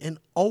like me and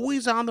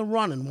always on the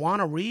run and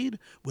want to read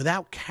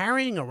without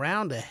carrying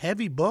around a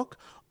heavy book,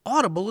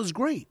 Audible is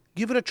great.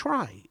 Give it a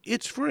try.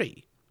 It's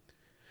free.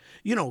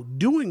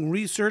 Doing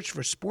research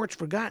for Sports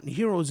Forgotten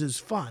Heroes is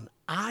fun.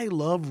 I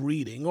love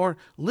reading or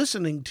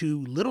listening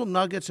to little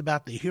nuggets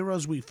about the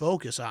heroes we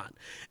focus on.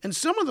 And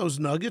some of those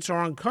nuggets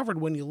are uncovered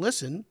when you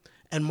listen,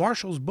 and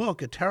Marshall's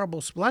book, A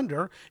Terrible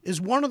Splendor, is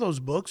one of those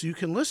books you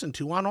can listen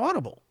to on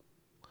Audible.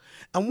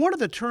 And one of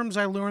the terms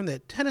I learned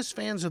that tennis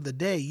fans of the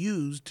day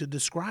used to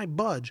describe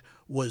Budge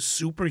was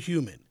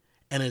superhuman.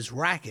 and his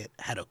racket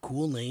had a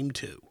cool name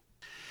too.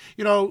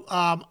 You know,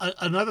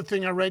 another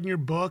thing I read in your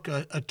book,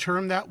 a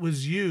term that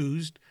was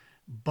used,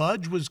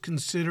 Budge was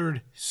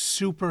considered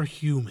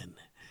superhuman.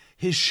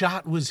 His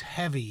shot was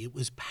heavy. It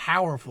was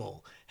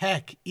powerful.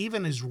 Heck,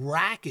 even his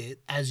racket,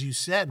 as you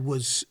said,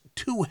 was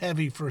too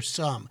heavy for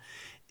some.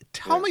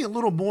 Tell me a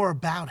little more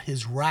about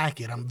his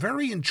racket. I'm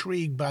very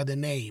intrigued by the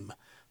name,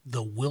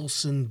 the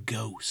Wilson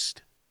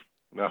Ghost.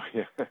 No,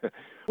 yeah.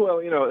 Well,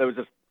 it was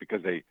just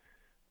because they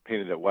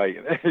painted it white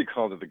and they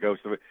called it the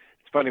Ghost. It's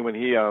funny when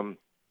he was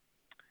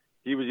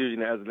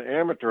using it as an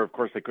amateur. Of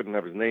course, they couldn't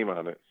have his name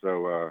on it,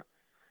 so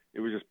it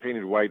was just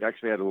painted white.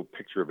 Actually, had a little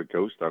picture of a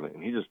ghost on it,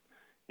 and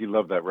he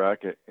loved that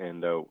racket.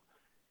 And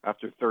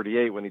after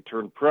 38, when he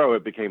turned pro,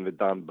 it became the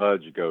Don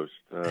Budge Ghost.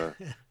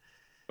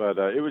 But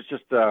it was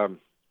just a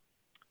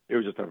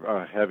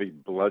heavy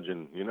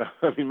bludgeon.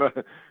 I mean,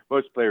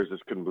 most players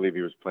just couldn't believe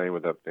he was playing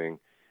with that thing.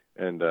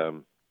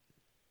 And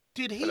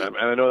did he? And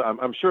I know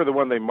I'm sure the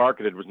one they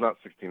marketed was not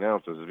 16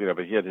 ounces,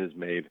 but he had his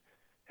made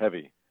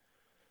heavy.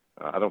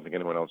 I don't think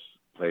anyone else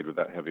played with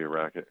that heavier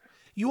racket.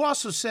 You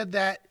also said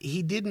that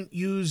he didn't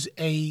use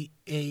he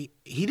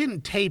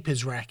didn't tape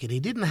his racket. He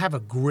didn't have a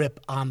grip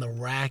on the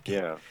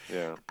racket.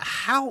 Yeah.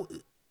 How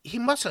he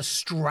must have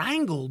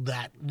strangled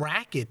that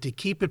racket to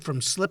keep it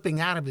from slipping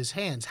out of his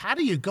hands. How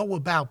do you go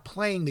about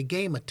playing the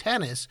game of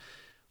tennis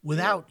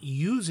without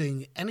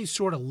using any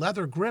sort of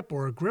leather grip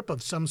or a grip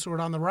of some sort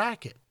on the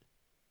racket?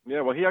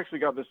 Yeah, well, he actually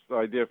got this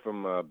idea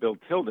from Bill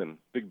Tilden,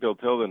 Big Bill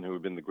Tilden, who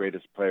had been the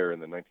greatest player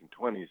in the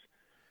 1920s.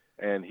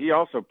 And he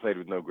also played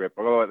with no grip.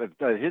 Although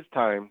at his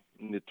time,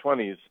 in the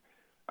 20s,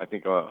 I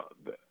think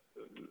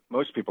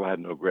most people had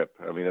no grip.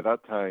 I mean, at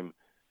that time,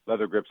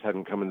 leather grips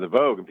hadn't come into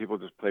vogue, and people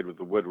just played with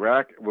the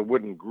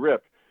wooden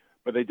grip.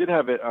 But they did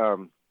have it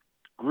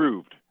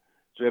grooved.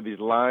 So you had these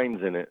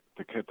lines in it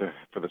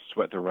for the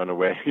sweat to run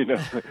away.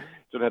 So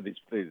it had these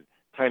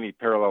tiny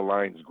parallel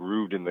lines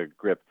grooved in the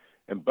grip.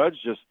 And Budge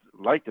just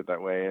liked it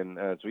that way. And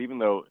so even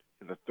though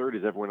in the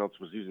 30s everyone else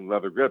was using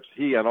leather grips,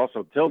 he and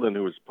also Tilden,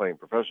 who was playing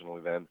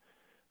professionally then,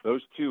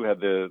 those two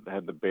had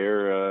the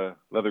bare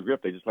leather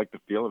grip. They just liked the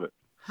feel of it.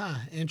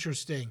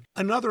 Interesting.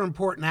 Another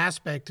important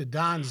aspect to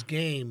Don's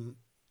game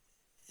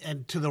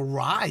and to the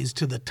rise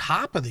to the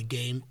top of the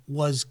game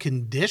was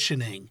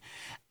conditioning.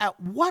 At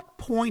what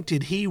point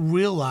did he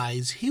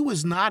realize he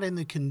was not in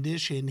the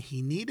condition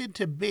he needed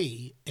to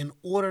be in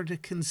order to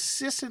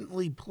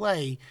consistently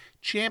play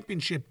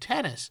championship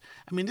tennis?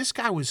 I mean, this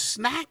guy was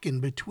snacking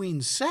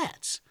between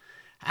sets.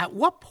 At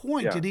what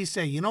point did he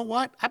say, you know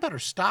what, I better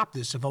stop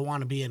this if I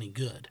want to be any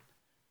good?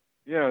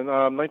 Yeah, in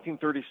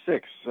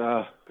 1936,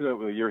 the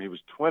year he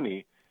was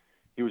 20,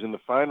 he was in the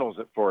finals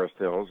at Forest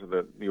Hills,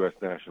 the U.S.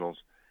 Nationals,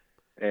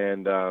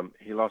 and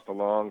he lost a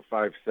long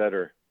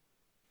 5-setter,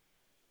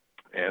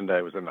 and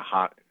it was in the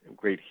hot,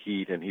 great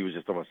heat, and he was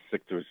just almost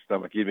sick to his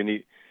stomach. He'd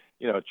been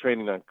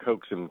training on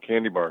Cokes and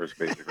candy bars,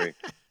 basically.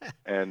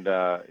 And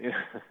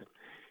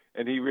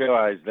and he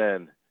realized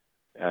then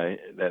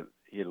that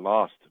he had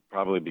lost,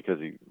 probably because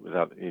he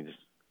just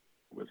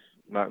was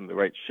not in the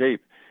right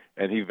shape.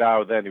 And he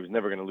vowed then he was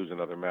never going to lose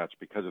another match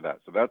because of that.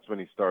 So that's when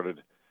he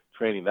started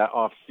training. That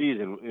off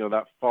season,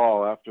 that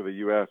fall after the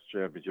U.S.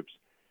 championships,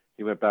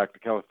 he went back to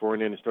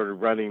California and he started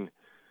running.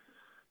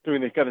 They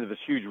got into this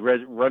huge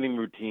running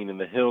routine in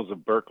the hills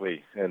of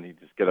Berkeley, and he'd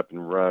just get up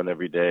and run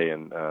every day.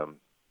 And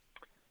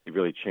he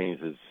really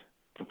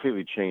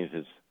completely changed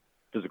his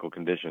physical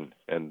condition,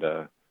 and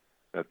that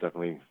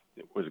definitely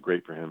was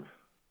great for him.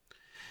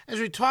 As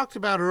we talked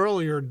about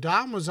earlier,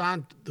 Don was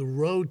on the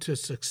road to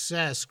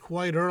success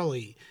quite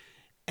early,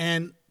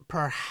 and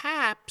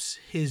perhaps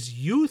his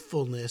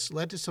youthfulness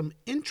led to some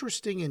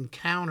interesting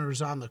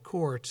encounters on the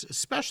courts,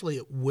 especially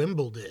at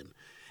Wimbledon,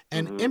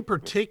 and in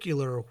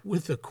particular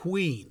with the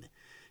Queen.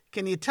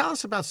 Can you tell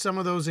us about some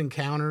of those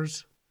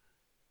encounters?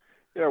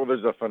 Yeah, well,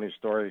 there's a funny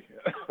story.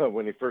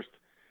 When he first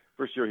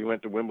year he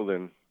went to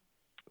Wimbledon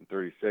in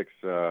 36,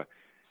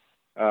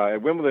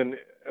 at Wimbledon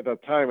at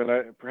that time,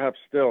 and perhaps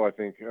still, I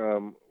think,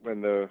 the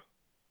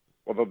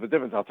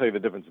difference, I'll tell you the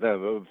difference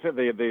then.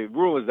 The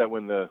rule is that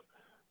when the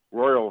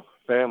royal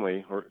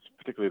family, or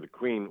particularly the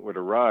Queen, would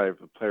arrive,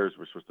 the players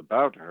were supposed to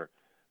bow to her.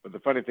 But the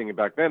funny thing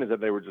back then is that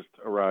they would just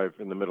arrive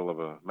in the middle of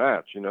a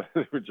match.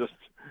 They would just,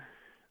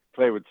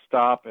 play would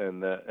stop,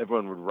 and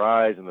everyone would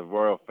rise, and the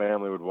royal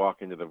family would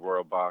walk into the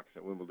royal box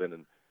at Wimbledon,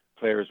 and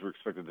players were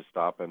expected to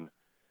stop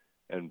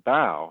and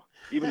bow,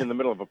 even in the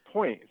middle of a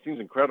point. It seems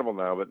incredible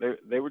now, but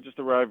they would just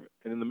arrive,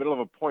 and in the middle of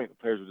a point, the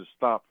players would just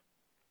stop.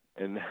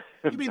 And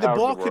you mean the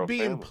ball could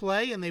be in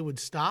play and they would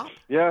stop?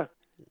 Yeah.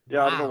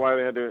 Wow. I don't know why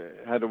they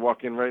had to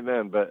walk in right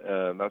then, but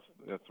that's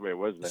the way it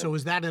was then. So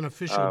is that an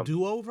official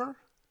do-over?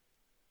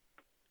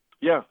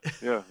 Yeah,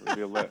 it'd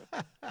be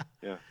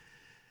yeah.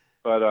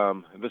 But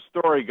the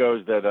story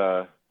goes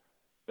that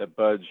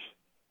Budge,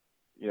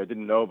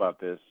 didn't know about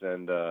this,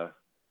 and that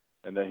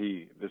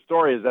the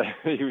story is that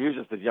he was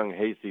just a young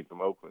hayseed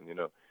from Oakland,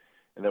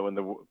 and that when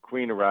the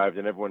Queen arrived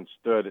and everyone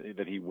stood,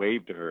 that he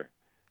waved to her.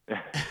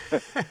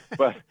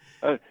 But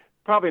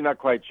probably not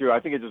quite true. I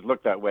think it just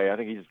looked that way. I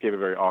think he just gave a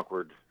very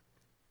awkward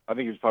I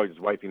think he was probably just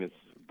wiping his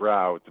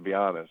brow, to be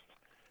honest.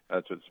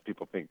 That's what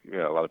people think.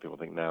 A lot of people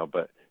think now.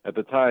 But at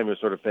the time, he was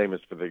sort of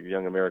famous for the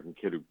young American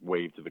kid who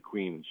waved to the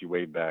Queen, and she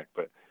waved back.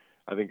 But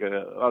I think a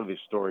lot of these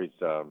stories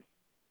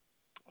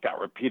got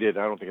repeated.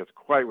 I don't think that's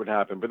quite what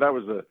happened. But that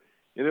was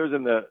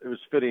it was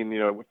fitting.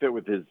 It fit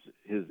with his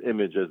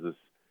image as this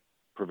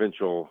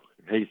provincial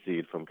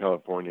hayseed from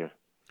California.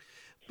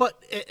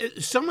 But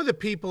some of the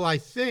people, I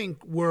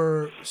think,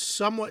 were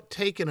somewhat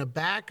taken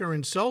aback or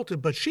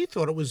insulted, but she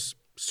thought it was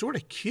sort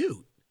of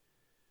cute.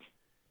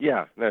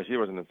 Yeah, no, she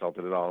wasn't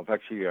insulted at all. In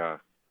fact, she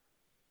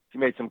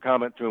made some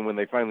comment to him when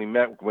they finally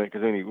met,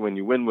 because when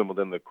you win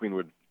Wimbledon, the Queen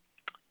would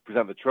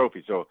present the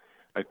trophy. So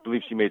I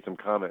believe she made some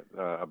comment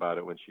about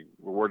it when she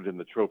awarded him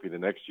the trophy the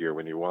next year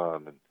when he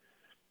won, and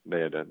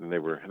they had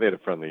a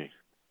friendly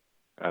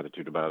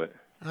attitude about it.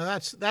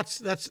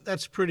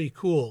 That's pretty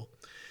cool.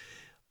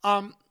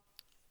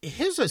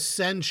 His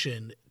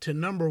ascension to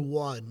number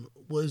one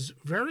was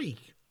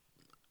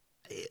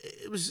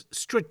it was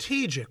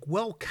strategic,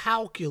 well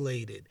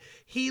calculated.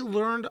 He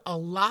learned a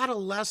lot of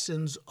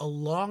lessons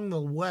along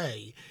the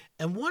way.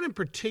 And one in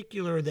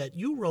particular that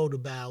you wrote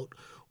about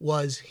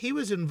was he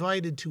was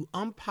invited to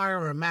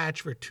umpire a match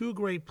for two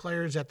great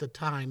players at the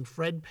time,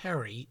 Fred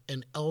Perry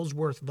and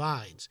Ellsworth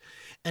Vines.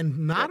 And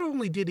not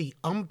only did he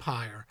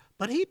umpire,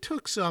 but he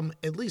took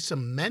at least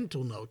some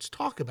mental notes.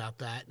 Talk about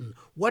that and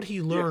what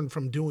he learned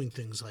from doing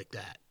things like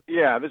that.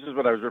 Yeah, this is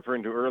what I was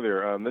referring to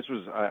earlier. This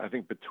was, I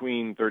think,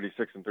 between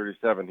 36 and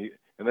 37.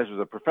 And this was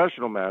a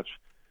professional match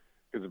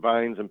because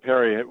Vines and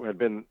Perry had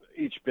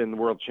each been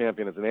world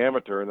champion as an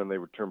amateur, and then they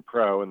would turn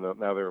pro, and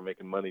now they were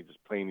making money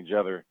just playing each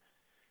other.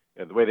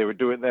 And the way they would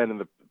do it then in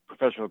the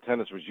professional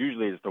tennis was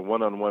usually just a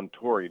one-on-one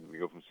tour. You'd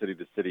go from city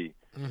to city,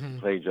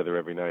 play each other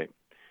every night.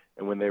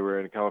 And when they were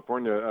in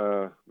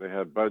California, they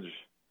had Budge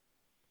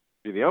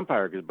be the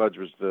umpire because Budge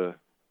was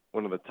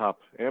one of the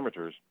top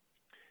amateurs.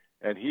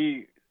 And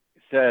he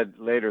said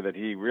later that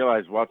he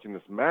realized watching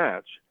this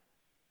match,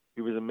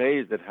 he was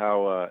amazed at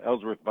how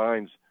Ellsworth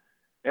Vines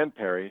and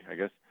Perry, I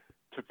guess,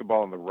 took the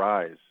ball on the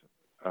rise.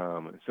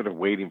 Instead of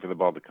waiting for the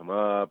ball to come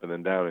up and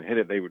then down and hit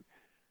it, they would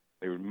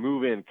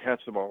move in,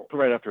 catch the ball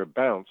right after it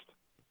bounced,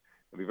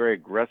 and be very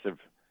aggressive,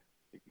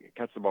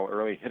 catch the ball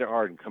early, hit it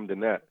hard, and come to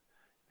net.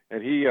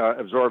 And he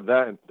absorbed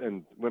that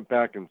and went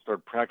back and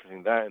started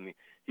practicing that. And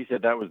he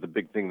said that was the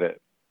big thing that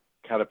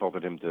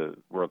catapulted him to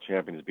world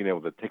champion, is being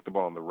able to take the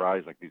ball on the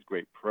rise like these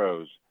great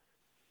pros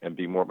and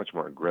be much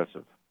more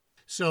aggressive.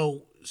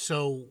 So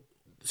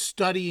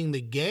studying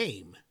the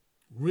game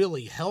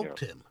really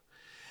helped him.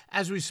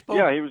 As we spoke,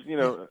 he was.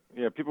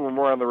 People were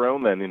more on their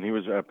own then, and he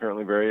was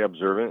apparently very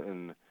observant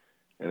and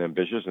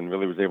ambitious, and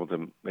really was able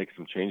to make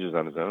some changes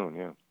on his own.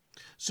 Yeah.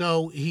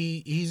 So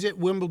he's at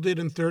Wimbledon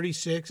in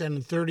 36, and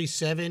in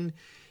 37,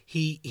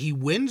 he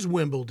wins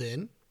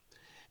Wimbledon,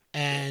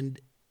 and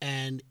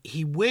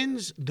he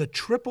wins the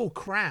Triple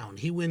Crown.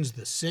 He wins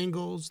the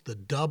singles, the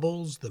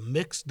doubles, the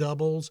mixed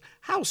doubles.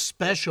 How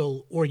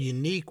special or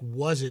unique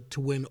was it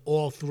to win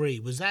all three?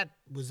 Was that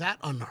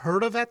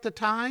unheard of at the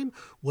time?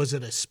 Was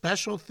it a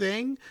special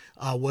thing?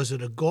 Was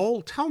it a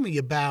goal? Tell me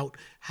about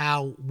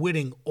how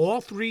winning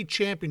all three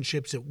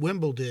championships at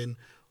Wimbledon,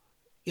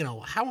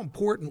 how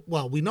important,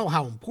 well, we know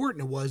how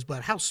important it was,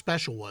 but how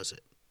special was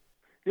it?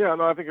 Yeah,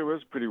 no, I think it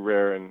was pretty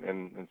rare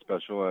and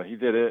special. He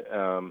did it.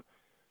 A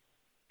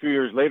few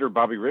years later,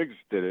 Bobby Riggs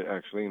did it,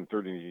 actually, in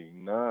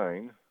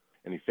 39,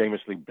 and he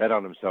famously bet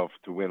on himself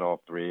to win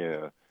all three.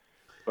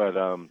 But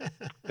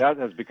that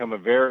has become a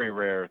very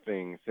rare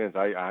thing since.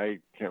 I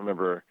can't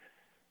remember,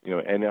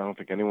 and I don't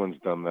think anyone's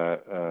done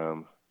that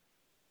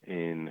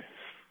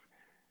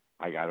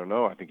I don't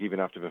know. I think even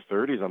after the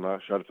 30s, I'm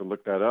not sure. I have to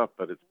look that up,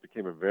 but it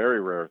became a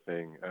very rare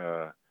thing.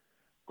 Of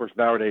course,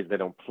 nowadays they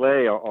don't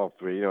play all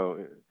three.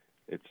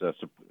 It's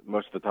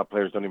most of the top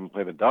players don't even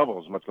play the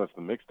doubles, much less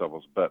the mixed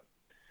doubles. But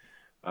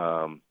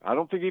I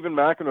don't think even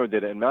McEnroe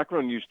did it. And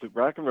McEnroe used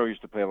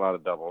to play a lot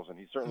of doubles, and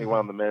he certainly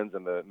won the men's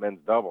and the men's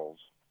doubles,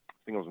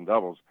 singles and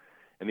doubles,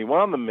 and he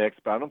won the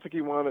mixed. But I don't think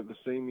he won it the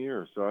same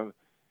year. So,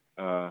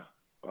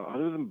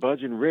 other than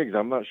Budge and Riggs,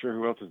 I'm not sure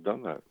who else has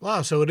done that.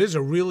 Wow, so it is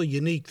a really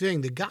unique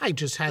thing. The guy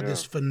just had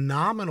this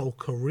phenomenal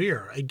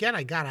career. Again,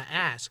 I got to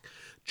ask,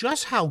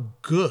 just how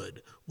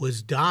good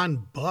was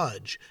Don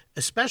Budge,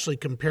 especially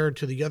compared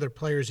to the other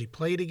players he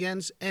played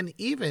against, and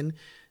even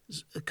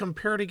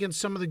compared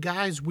against some of the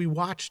guys we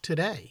watch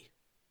today?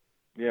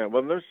 Yeah,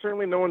 well, there's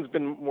certainly no one's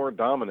been more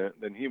dominant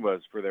than he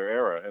was for their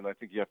era, and I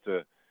think you have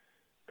to,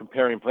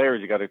 comparing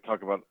players, you got to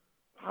talk about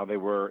how they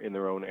were in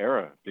their own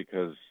era,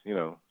 because,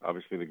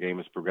 obviously the game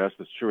has progressed.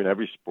 It's true in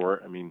every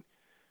sport. I mean,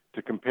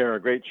 to compare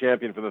a great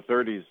champion from the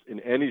 30s in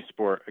any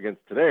sport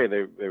against today,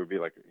 they would be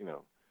like,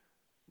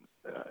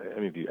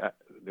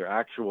 their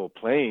actual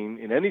playing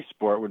in any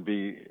sport would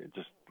be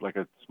just like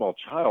a small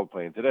child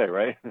playing today,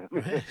 right?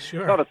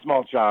 Sure. Not a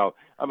small child.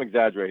 I'm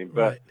exaggerating,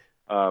 but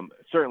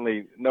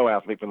certainly no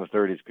athlete from the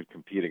 30s could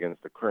compete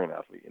against the current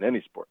athlete in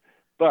any sport.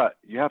 But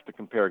you have to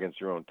compare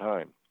against your own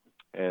time.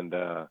 And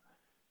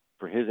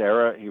for his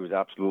era, he was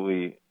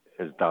absolutely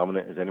as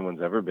dominant as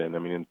anyone's ever been. I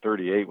mean, in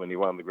 38, when he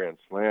won the Grand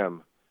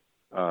Slam,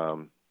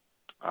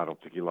 I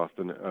don't think he lost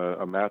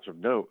a match of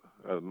note,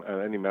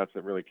 any match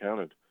that really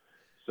counted.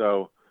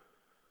 So,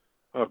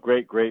 a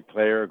great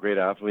player, a great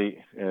athlete,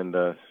 and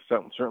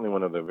certainly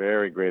one of the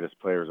very greatest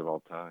players of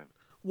all time.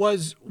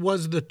 Was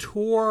the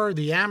tour,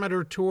 the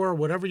amateur tour,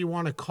 whatever you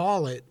want to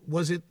call it,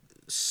 was it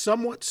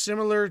somewhat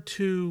similar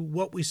to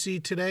what we see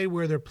today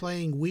where they're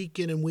playing week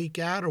in and week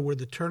out, or were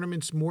the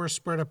tournaments more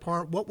spread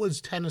apart? What was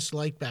tennis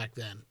like back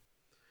then?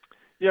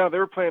 Yeah, they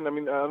were playing. I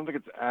mean, I don't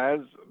think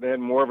they had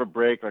more of a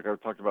break. Like I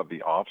talked about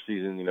the off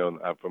season,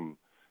 from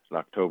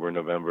October,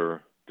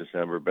 November,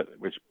 December, but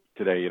which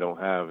today you don't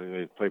have.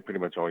 They play pretty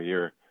much all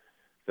year,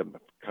 except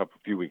a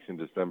few weeks in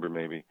December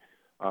maybe.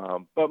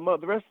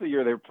 But the rest of the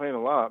year they were playing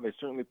a lot. They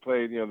certainly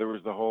played. There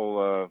was the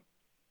whole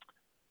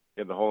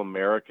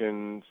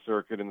American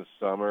circuit in the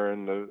summer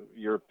and the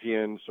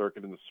European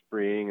circuit in the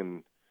spring,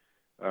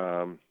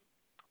 and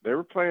they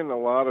were playing a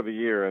lot of the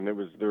year. And there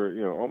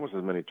were almost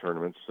as many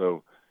tournaments.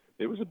 So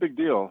it was a big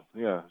deal.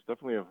 Yeah, it's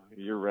definitely a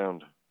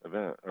year-round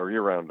event or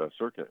year-round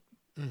circuit.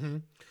 Mm-hmm.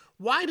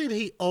 Why did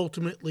he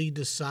ultimately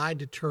decide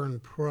to turn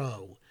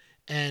pro?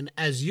 And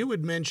as you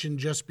had mentioned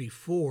just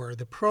before,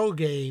 the pro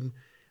game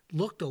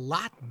looked a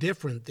lot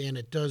different than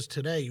it does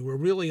today. You were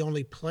really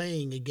only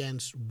playing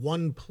against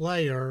one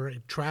player,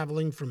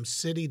 traveling from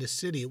city to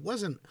city. It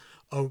wasn't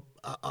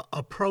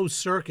a pro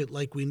circuit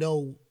like we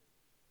know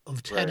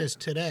of tennis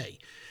today.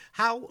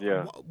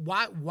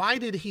 Why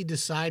did he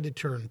decide to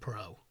turn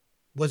pro?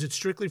 Was it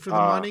strictly for the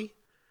money?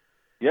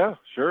 Yeah,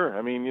 sure.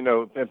 I mean, it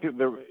was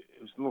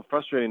a little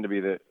frustrating to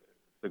be the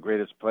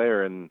greatest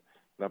player and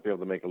not be able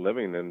to make a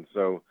living. And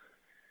so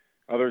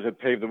others had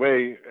paved the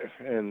way,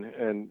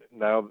 and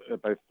now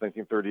by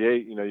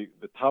 1938,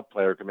 the top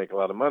player could make a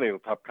lot of money, the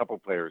top couple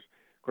players.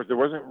 Of course, there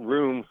wasn't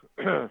room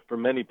for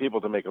many people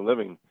to make a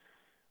living.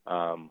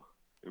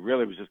 It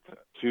really was just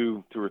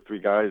two or three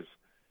guys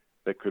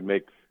that could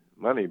make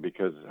money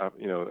because,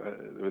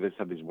 they just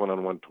had these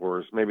one-on-one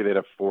tours. Maybe they'd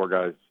have four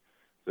guys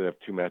that have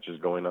two matches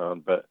going on,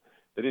 but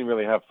they didn't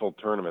really have full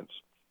tournaments.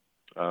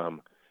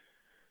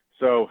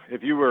 So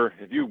if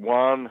you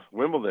won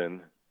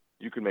Wimbledon,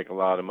 you could make a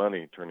lot of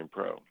money turning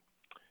pro.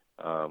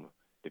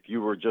 If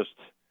you were just,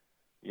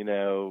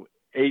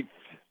 eighth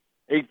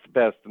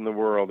best in the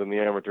world in the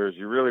amateurs,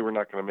 you really were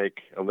not going to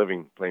make a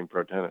living playing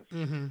pro tennis.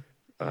 Mm-hmm.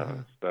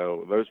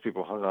 So those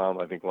people hung on,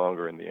 I think,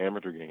 longer in the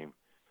amateur game.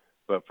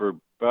 But for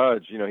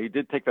Budge, he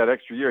did take that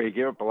extra year. He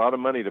gave up a lot of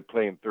money to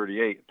play in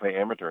 38, play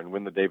amateur, and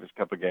win the Davis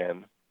Cup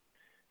again,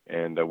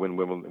 and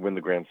win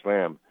the Grand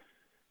Slam.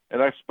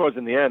 And I suppose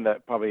in the end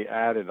that probably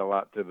added a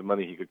lot to the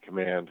money he could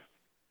command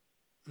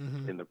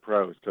in the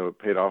pros. So it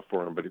paid off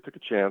for him. But he took a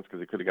chance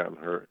because he could have gotten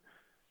hurt.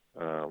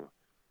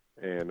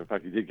 And in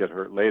fact, he did get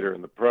hurt later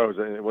in the pros.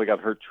 And he got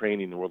hurt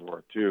training in World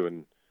War II,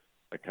 and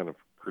that kind of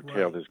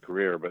curtailed his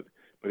career. But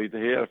he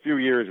had a few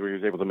years where he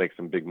was able to make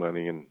some big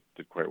money and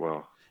did quite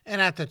well. And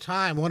at the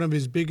time, one of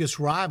his biggest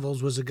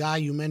rivals was a guy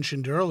you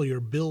mentioned earlier,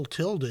 Bill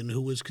Tilden,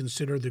 who was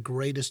considered the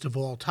greatest of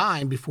all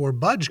time before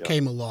Budge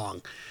came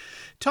along.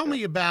 Tell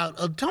me a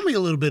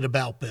little bit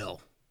about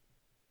Bill.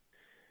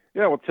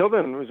 Yeah, well,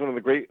 Tilden was one of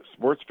the great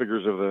sports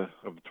figures of the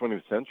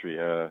 20th century.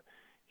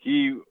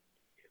 He,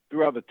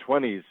 throughout the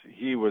 20s,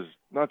 he was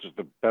not just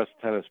the best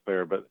tennis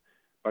player, but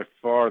by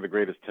far the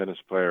greatest tennis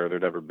player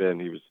there'd ever been.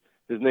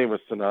 His name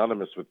was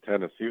synonymous with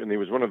tennis, and he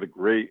was one of the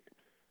great,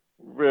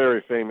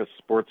 very famous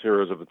sports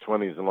heroes of the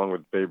 20s, along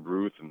with Babe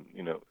Ruth and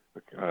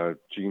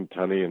Gene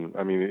Tunney,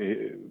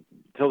 and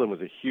Tilden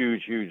was a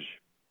huge, huge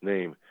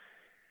name.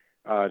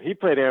 He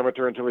played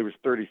amateur until he was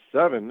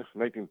 37,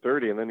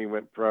 1930, and then he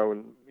went pro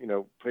and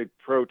played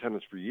pro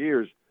tennis for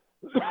years.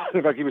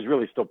 In fact, he was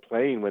really still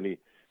playing when he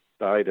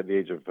died at the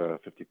age of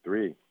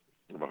 53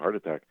 of a heart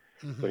attack.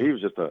 Mm-hmm. So he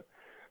was just a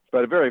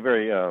very,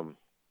 very,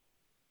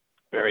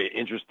 very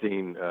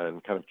interesting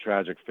and kind of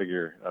tragic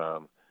figure.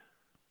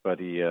 But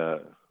he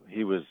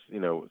was,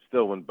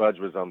 still when Budge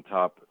was on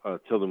top,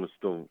 Tilden was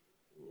still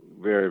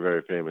very,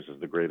 very famous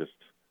as the greatest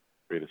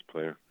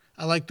player.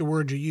 I like the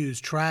word you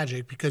use,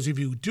 tragic, because if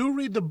you do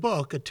read the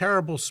book, A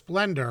Terrible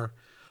Splendor,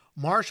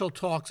 Marshall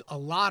talks a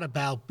lot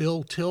about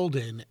Bill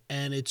Tilden,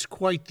 and it's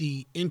quite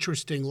the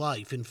interesting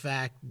life. In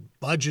fact,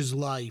 Budge's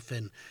life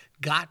and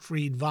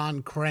Gottfried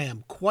von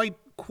Cramm, quite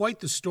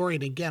the story.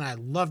 And again, I'd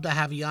love to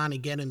have you on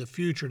again in the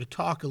future to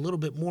talk a little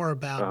bit more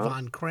about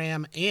von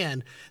Cramm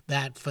and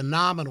that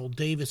phenomenal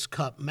Davis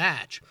Cup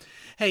match.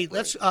 Hey,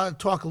 let's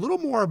talk a little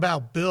more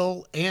about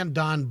Bill and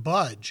Don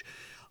Budge.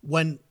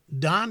 When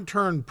Don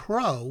turned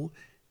pro,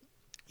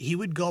 he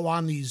would go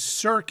on these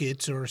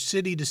circuits or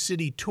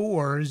city-to-city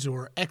tours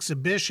or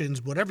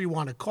exhibitions, whatever you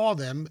want to call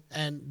them,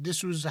 and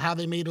this was how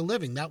they made a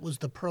living. That was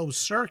the pro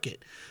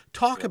circuit.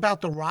 Talk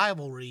about the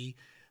rivalry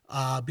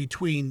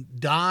between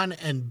Don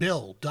and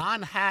Bill.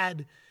 Don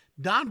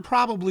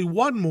probably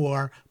won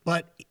more,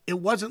 but it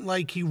wasn't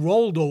like he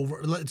rolled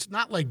over. It's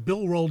not like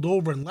Bill rolled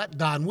over and let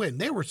Don win.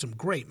 There were some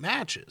great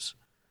matches.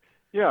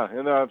 Yeah,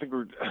 and I think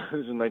this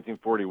was in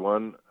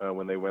 1941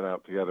 when they went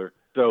out together.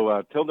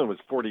 So Tilden was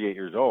 48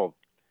 years old.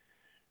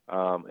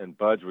 and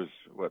Budge was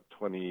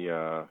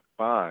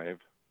 25.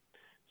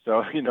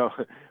 So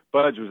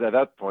Budge was at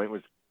that point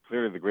was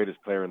clearly the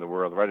greatest player in the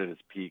world, right at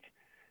his peak.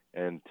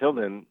 And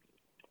Tilden,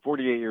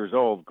 48 years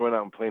old, going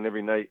out and playing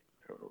every night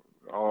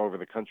all over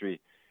the country,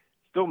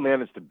 still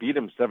managed to beat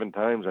him 7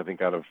 times, I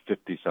think, out of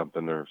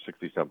 50-something or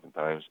 60-something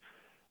times.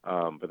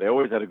 But they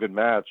always had a good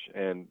match,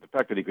 and the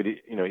fact that he could,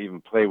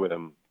 even play with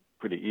him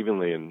pretty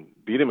evenly and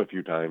beat him a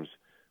few times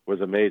was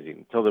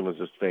amazing. Tilden was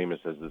just famous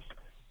as this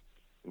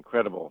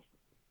incredible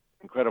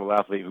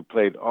athlete who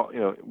played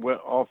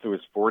all through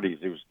his 40s.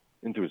 He was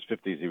into his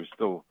 50s. He was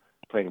still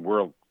playing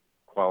world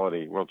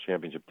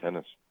championship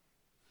tennis.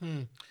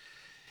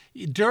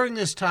 During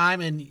this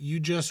time, and you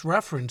just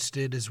referenced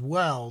it as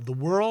well, the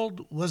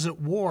world was at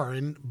war,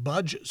 and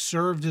Budge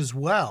served as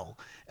well.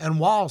 And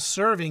while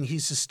serving, he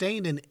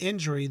sustained an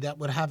injury that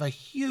would have a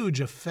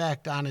huge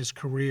effect on his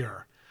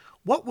career.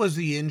 What was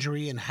the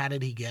injury, and how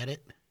did he get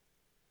it?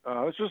 It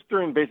was just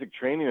during basic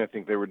training. I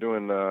think they were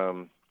doing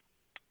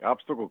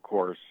obstacle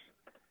course,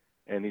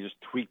 and he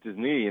just tweaked his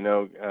knee.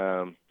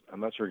 I'm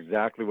not sure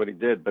exactly what he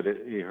did, but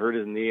he hurt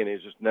his knee, and he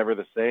was just never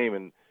the same.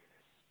 And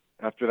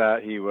after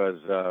that, he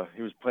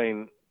was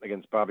playing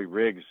against Bobby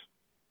Riggs.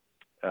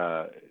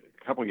 A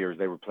couple years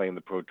they were playing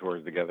the Pro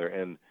Tours together,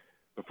 and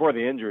before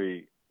the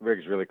injury,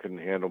 Riggs really couldn't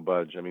handle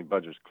Budge. I mean,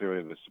 Budge was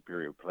clearly the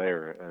superior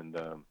player, and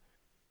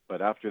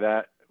but after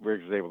that,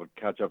 Riggs was able to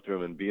catch up to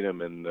him and beat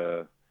him, and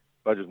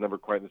Budge was never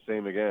quite the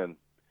same again.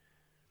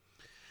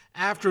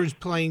 After his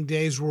playing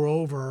days were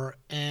over,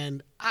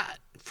 and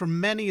for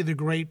many of the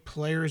great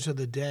players of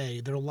the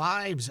day, their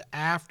lives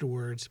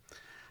afterwards,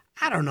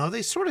 I don't know,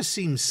 they sort of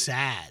seemed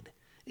sad.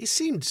 They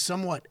seemed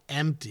somewhat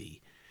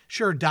empty.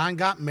 Sure, Don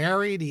got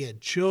married, he had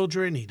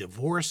children, he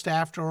divorced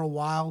after a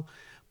while,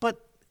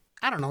 but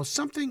I don't know,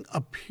 something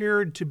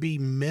appeared to be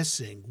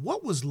missing.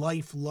 What was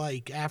life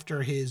like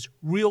after his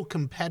real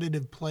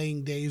competitive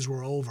playing days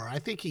were over? I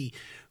think he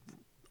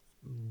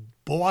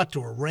bought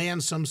or ran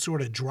some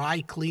sort of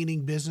dry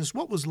cleaning business.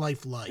 What was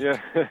life like?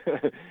 Yeah,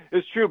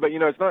 it's true, but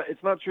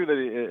it's not true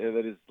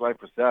that his life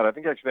was sad. I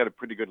think he actually had a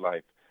pretty good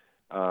life.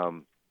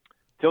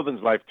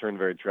 Tilden's life turned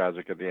very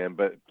tragic at the end,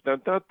 but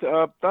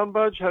Don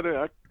Budge had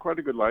quite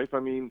a good life. I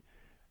mean,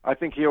 I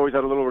think he always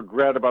had a little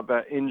regret about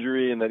that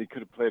injury and that he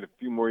could have played a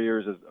few more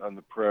years on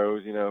the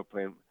pros,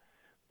 playing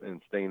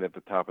and staying at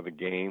the top of the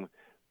game.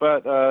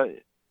 But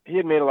he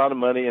had made a lot of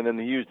money, and then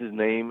he used his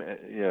name, as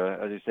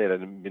you say,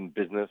 in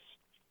business.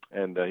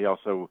 And he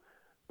also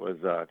was,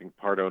 I think,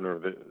 part owner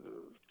of the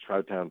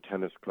Tri-Town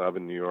Tennis Club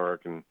in New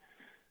York, and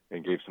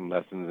gave some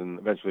lessons, and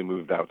eventually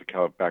moved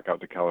back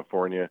out to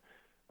California.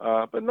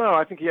 But no,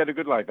 I think he had a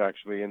good life,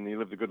 actually, and he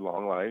lived a good,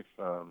 long life.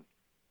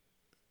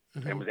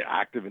 And was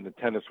active in the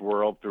tennis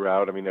world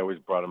throughout. I mean, they always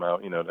brought him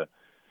out, to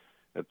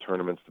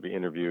tournaments to be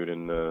interviewed,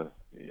 and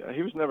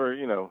he was never,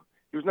 he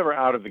was never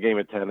out of the game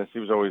of tennis. He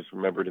was always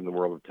remembered in the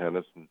world of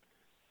tennis,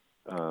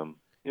 and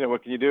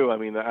what can you do? I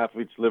mean, the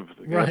athletes live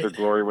their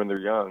glory when they're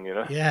young,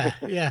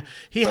 Yeah.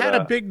 He had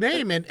a big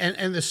name,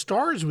 and the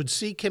stars would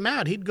seek him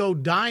out. He'd go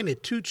dine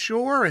at Toot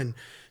Shore, and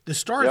the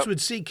stars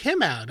would seek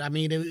him out. I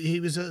mean, he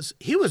was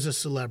a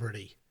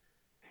celebrity.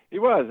 He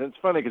was. And it's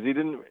funny because he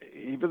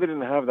really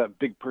didn't have that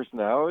big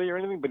personality or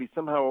anything, but he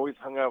somehow always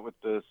hung out with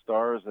the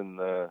stars, and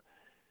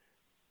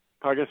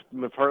I guess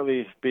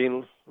partly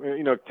being,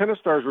 tennis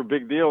stars were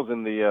big deals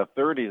in the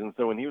 30s, and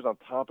so when he was on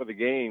top of the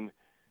game,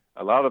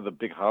 a lot of the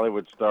big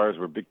Hollywood stars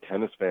were big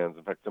tennis fans.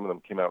 In fact, some of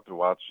them came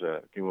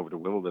over to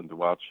Wimbledon to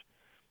watch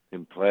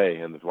him play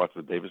and to watch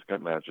the Davis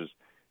Cup matches.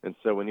 And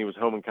so when he was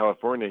home in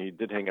California, he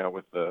did hang out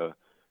with the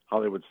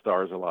Hollywood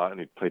stars a lot, and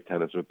he'd play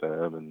tennis with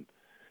them. And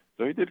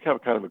so he did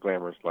have kind of a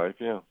glamorous life,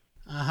 yeah.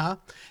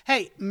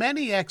 Hey,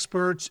 many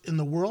experts in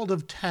the world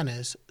of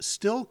tennis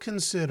still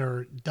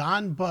consider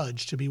Don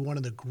Budge to be one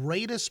of the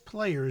greatest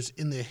players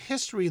in the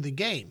history of the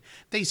game.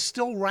 They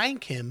still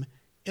rank him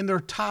in their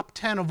top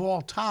 10 of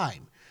all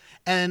time.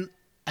 And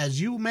as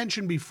you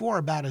mentioned before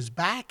about his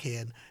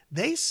backhand,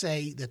 they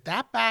say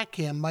that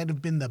backhand might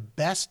have been the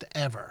best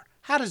ever.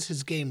 How does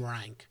his game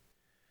rank?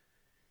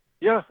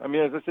 Yeah, I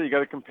mean, as I say, you got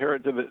to compare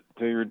it to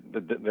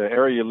the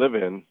area you live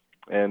in,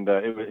 and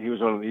he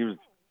was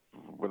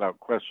without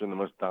question the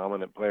most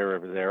dominant player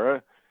of his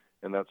era,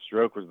 and that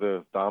stroke was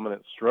the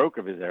dominant stroke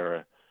of his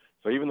era.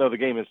 So even though the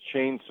game has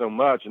changed so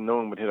much, and no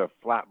one would hit a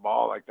flat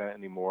ball like that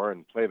anymore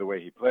and play the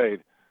way he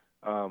played,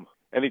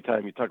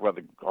 anytime you talk about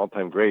the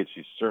all-time greats,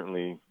 you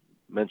certainly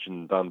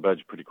mention Don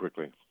Budge pretty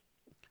quickly.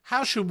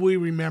 How should we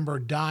remember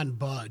Don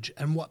Budge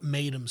and what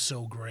made him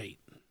so great?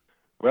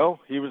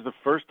 Well, he was the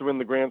first to win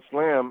the Grand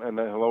Slam, and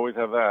he'll always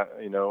have that,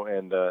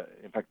 and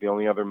in fact, the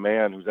only other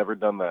man who's ever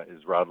done that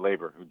is Rod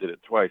Laver, who did it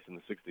twice in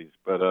the 60s.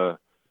 But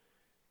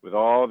with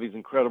all these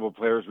incredible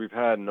players we've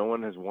had, no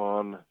one has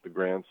won the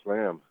Grand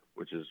Slam,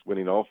 which is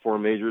winning all 4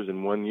 majors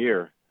in 1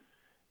 year.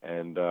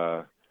 And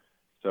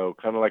so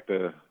kind of like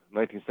the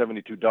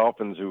 1972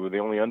 Dolphins, who were the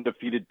only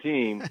undefeated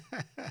team,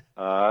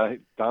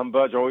 Don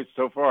Budge always,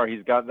 so far,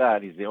 he's got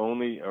that. He's the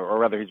only, or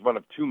rather, he's one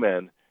of 2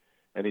 men,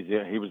 and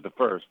he was the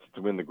first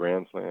to win the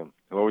Grand Slam.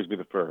 He'll always be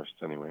the first,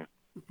 anyway.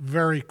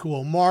 Very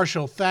cool.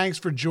 Marshall, thanks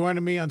for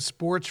joining me on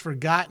Sports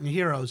Forgotten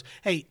Heroes.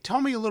 Hey, tell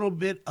me a little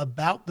bit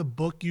about the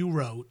book you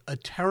wrote, A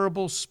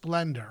Terrible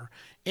Splendor,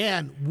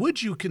 and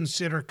would you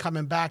consider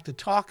coming back to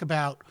talk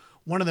about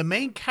one of the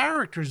main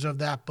characters of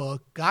that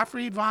book,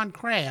 Gottfried von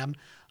Cramm,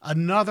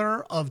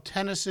 another of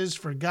tennis's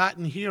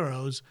forgotten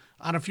heroes,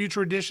 on a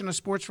future edition of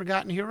Sports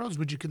Forgotten Heroes?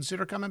 Would you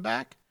consider coming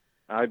back?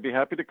 I'd be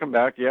happy to come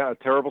back. Yeah, A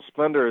Terrible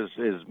Splendor is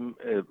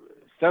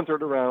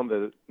centered around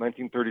the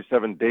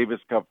 1937 Davis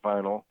Cup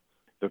final,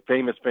 the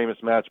famous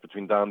match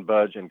between Don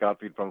Budge and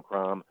Gottfried von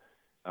Cramm,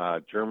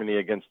 Germany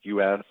against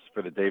U.S.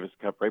 for the Davis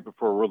Cup right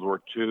before World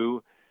War II.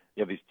 You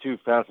have these two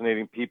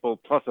fascinating people,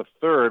 plus a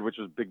third, which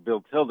was Big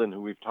Bill Tilden,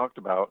 who we've talked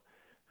about,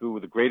 who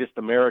was the greatest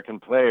American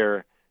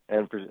player.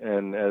 And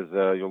as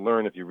you'll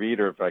learn if you read,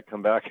 or if I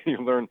come back,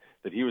 you'll learn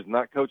that he was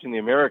not coaching the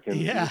Americans,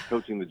 He was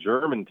coaching the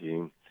German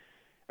team.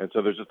 And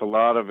so there's just a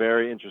lot of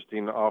very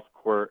interesting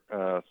off-court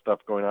stuff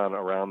going on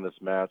around this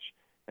match.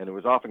 And it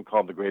was often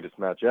called the greatest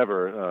match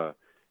ever,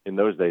 in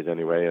those days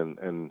anyway.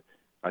 And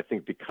I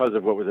think because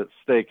of what was at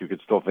stake, you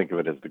could still think of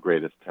it as the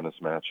greatest tennis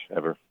match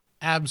ever.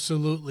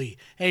 Absolutely.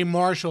 Hey,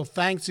 Marshall,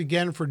 thanks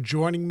again for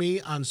joining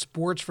me on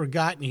Sports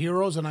Forgotten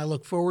Heroes, and I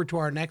look forward to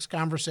our next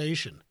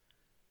conversation.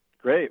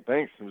 Great.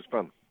 Thanks. It was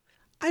fun.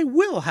 I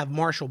will have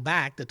Marshall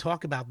back to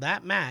talk about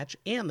that match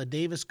and the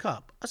Davis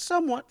Cup, a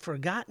somewhat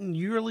forgotten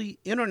yearly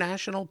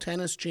international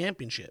tennis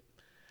championship.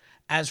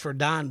 As for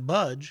Don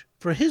Budge,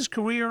 for his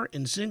career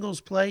in singles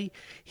play,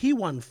 he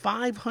won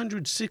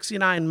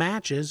 569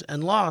 matches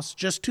and lost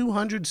just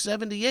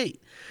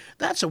 278.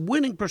 That's a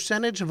winning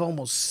percentage of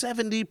almost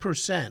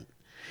 70%.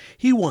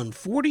 He won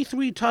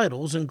 43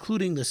 titles,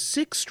 including the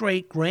 6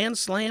 straight Grand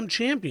Slam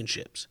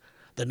championships,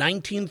 the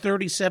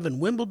 1937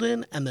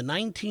 Wimbledon and the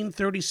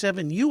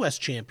 1937 U.S.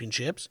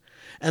 Championships,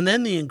 and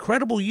then the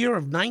incredible year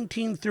of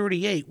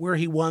 1938 where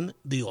he won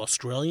the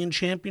Australian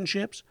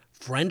Championships,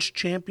 French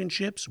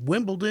Championships,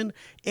 Wimbledon,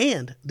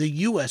 and the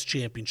U.S.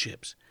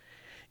 Championships.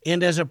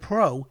 And as a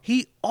pro,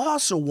 he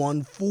also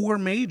won 4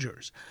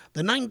 majors,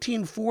 the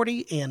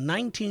 1940 and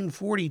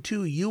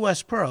 1942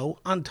 U.S. Pro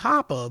on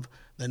top of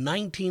the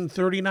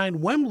 1939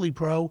 Wembley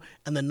Pro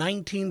and the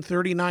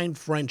 1939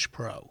 French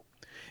Pro.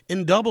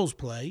 In doubles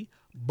play,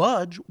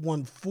 Budge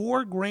won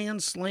 4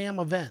 Grand Slam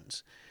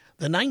events,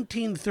 the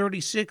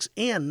 1936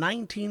 and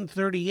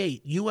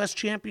 1938 U.S.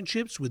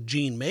 Championships with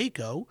Gene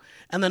Mako,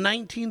 and the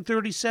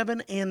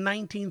 1937 and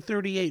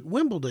 1938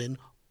 Wimbledon,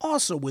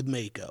 also with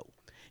Mako.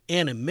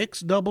 And in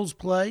mixed doubles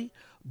play,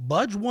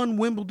 Budge won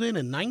Wimbledon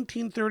in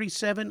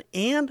 1937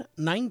 and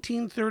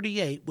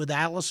 1938 with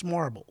Alice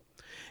Marble.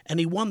 And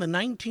he won the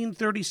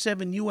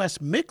 1937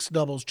 U.S. Mixed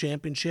Doubles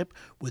Championship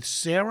with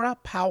Sarah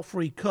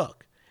Palfrey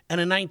Cook. And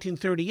in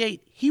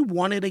 1938, he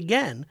won it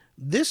again,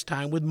 this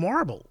time with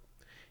Marble.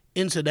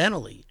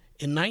 Incidentally,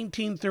 in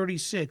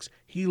 1936,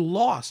 he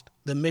lost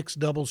the Mixed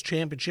Doubles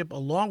Championship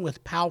along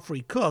with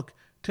Palfrey Cook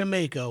to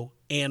Mako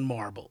and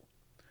Marble.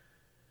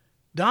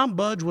 Don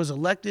Budge was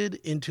elected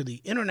into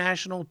the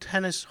International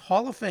Tennis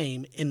Hall of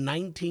Fame in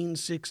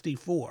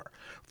 1964.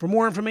 For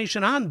more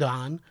information on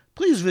Don,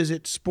 please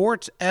visit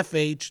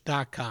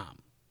sportsfh.com.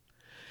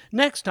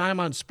 Next time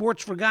on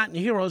Sports Forgotten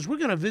Heroes, we're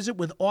going to visit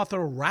with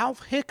author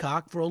Ralph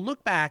Hickok for a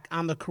look back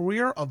on the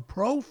career of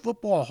Pro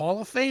Football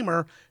Hall of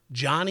Famer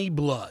Johnny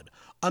Blood,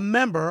 a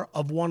member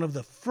of one of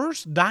the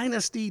first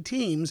dynasty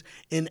teams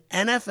in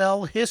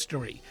NFL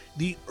history,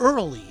 the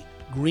early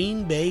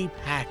Green Bay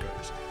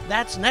Packers.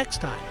 That's next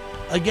time.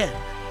 Again,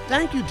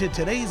 thank you to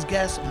today's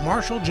guest,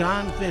 Marshall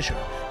John Fisher,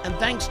 and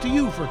thanks to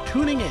you for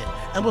tuning in,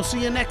 and we'll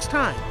see you next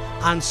time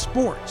on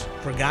Sports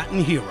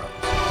Forgotten Heroes.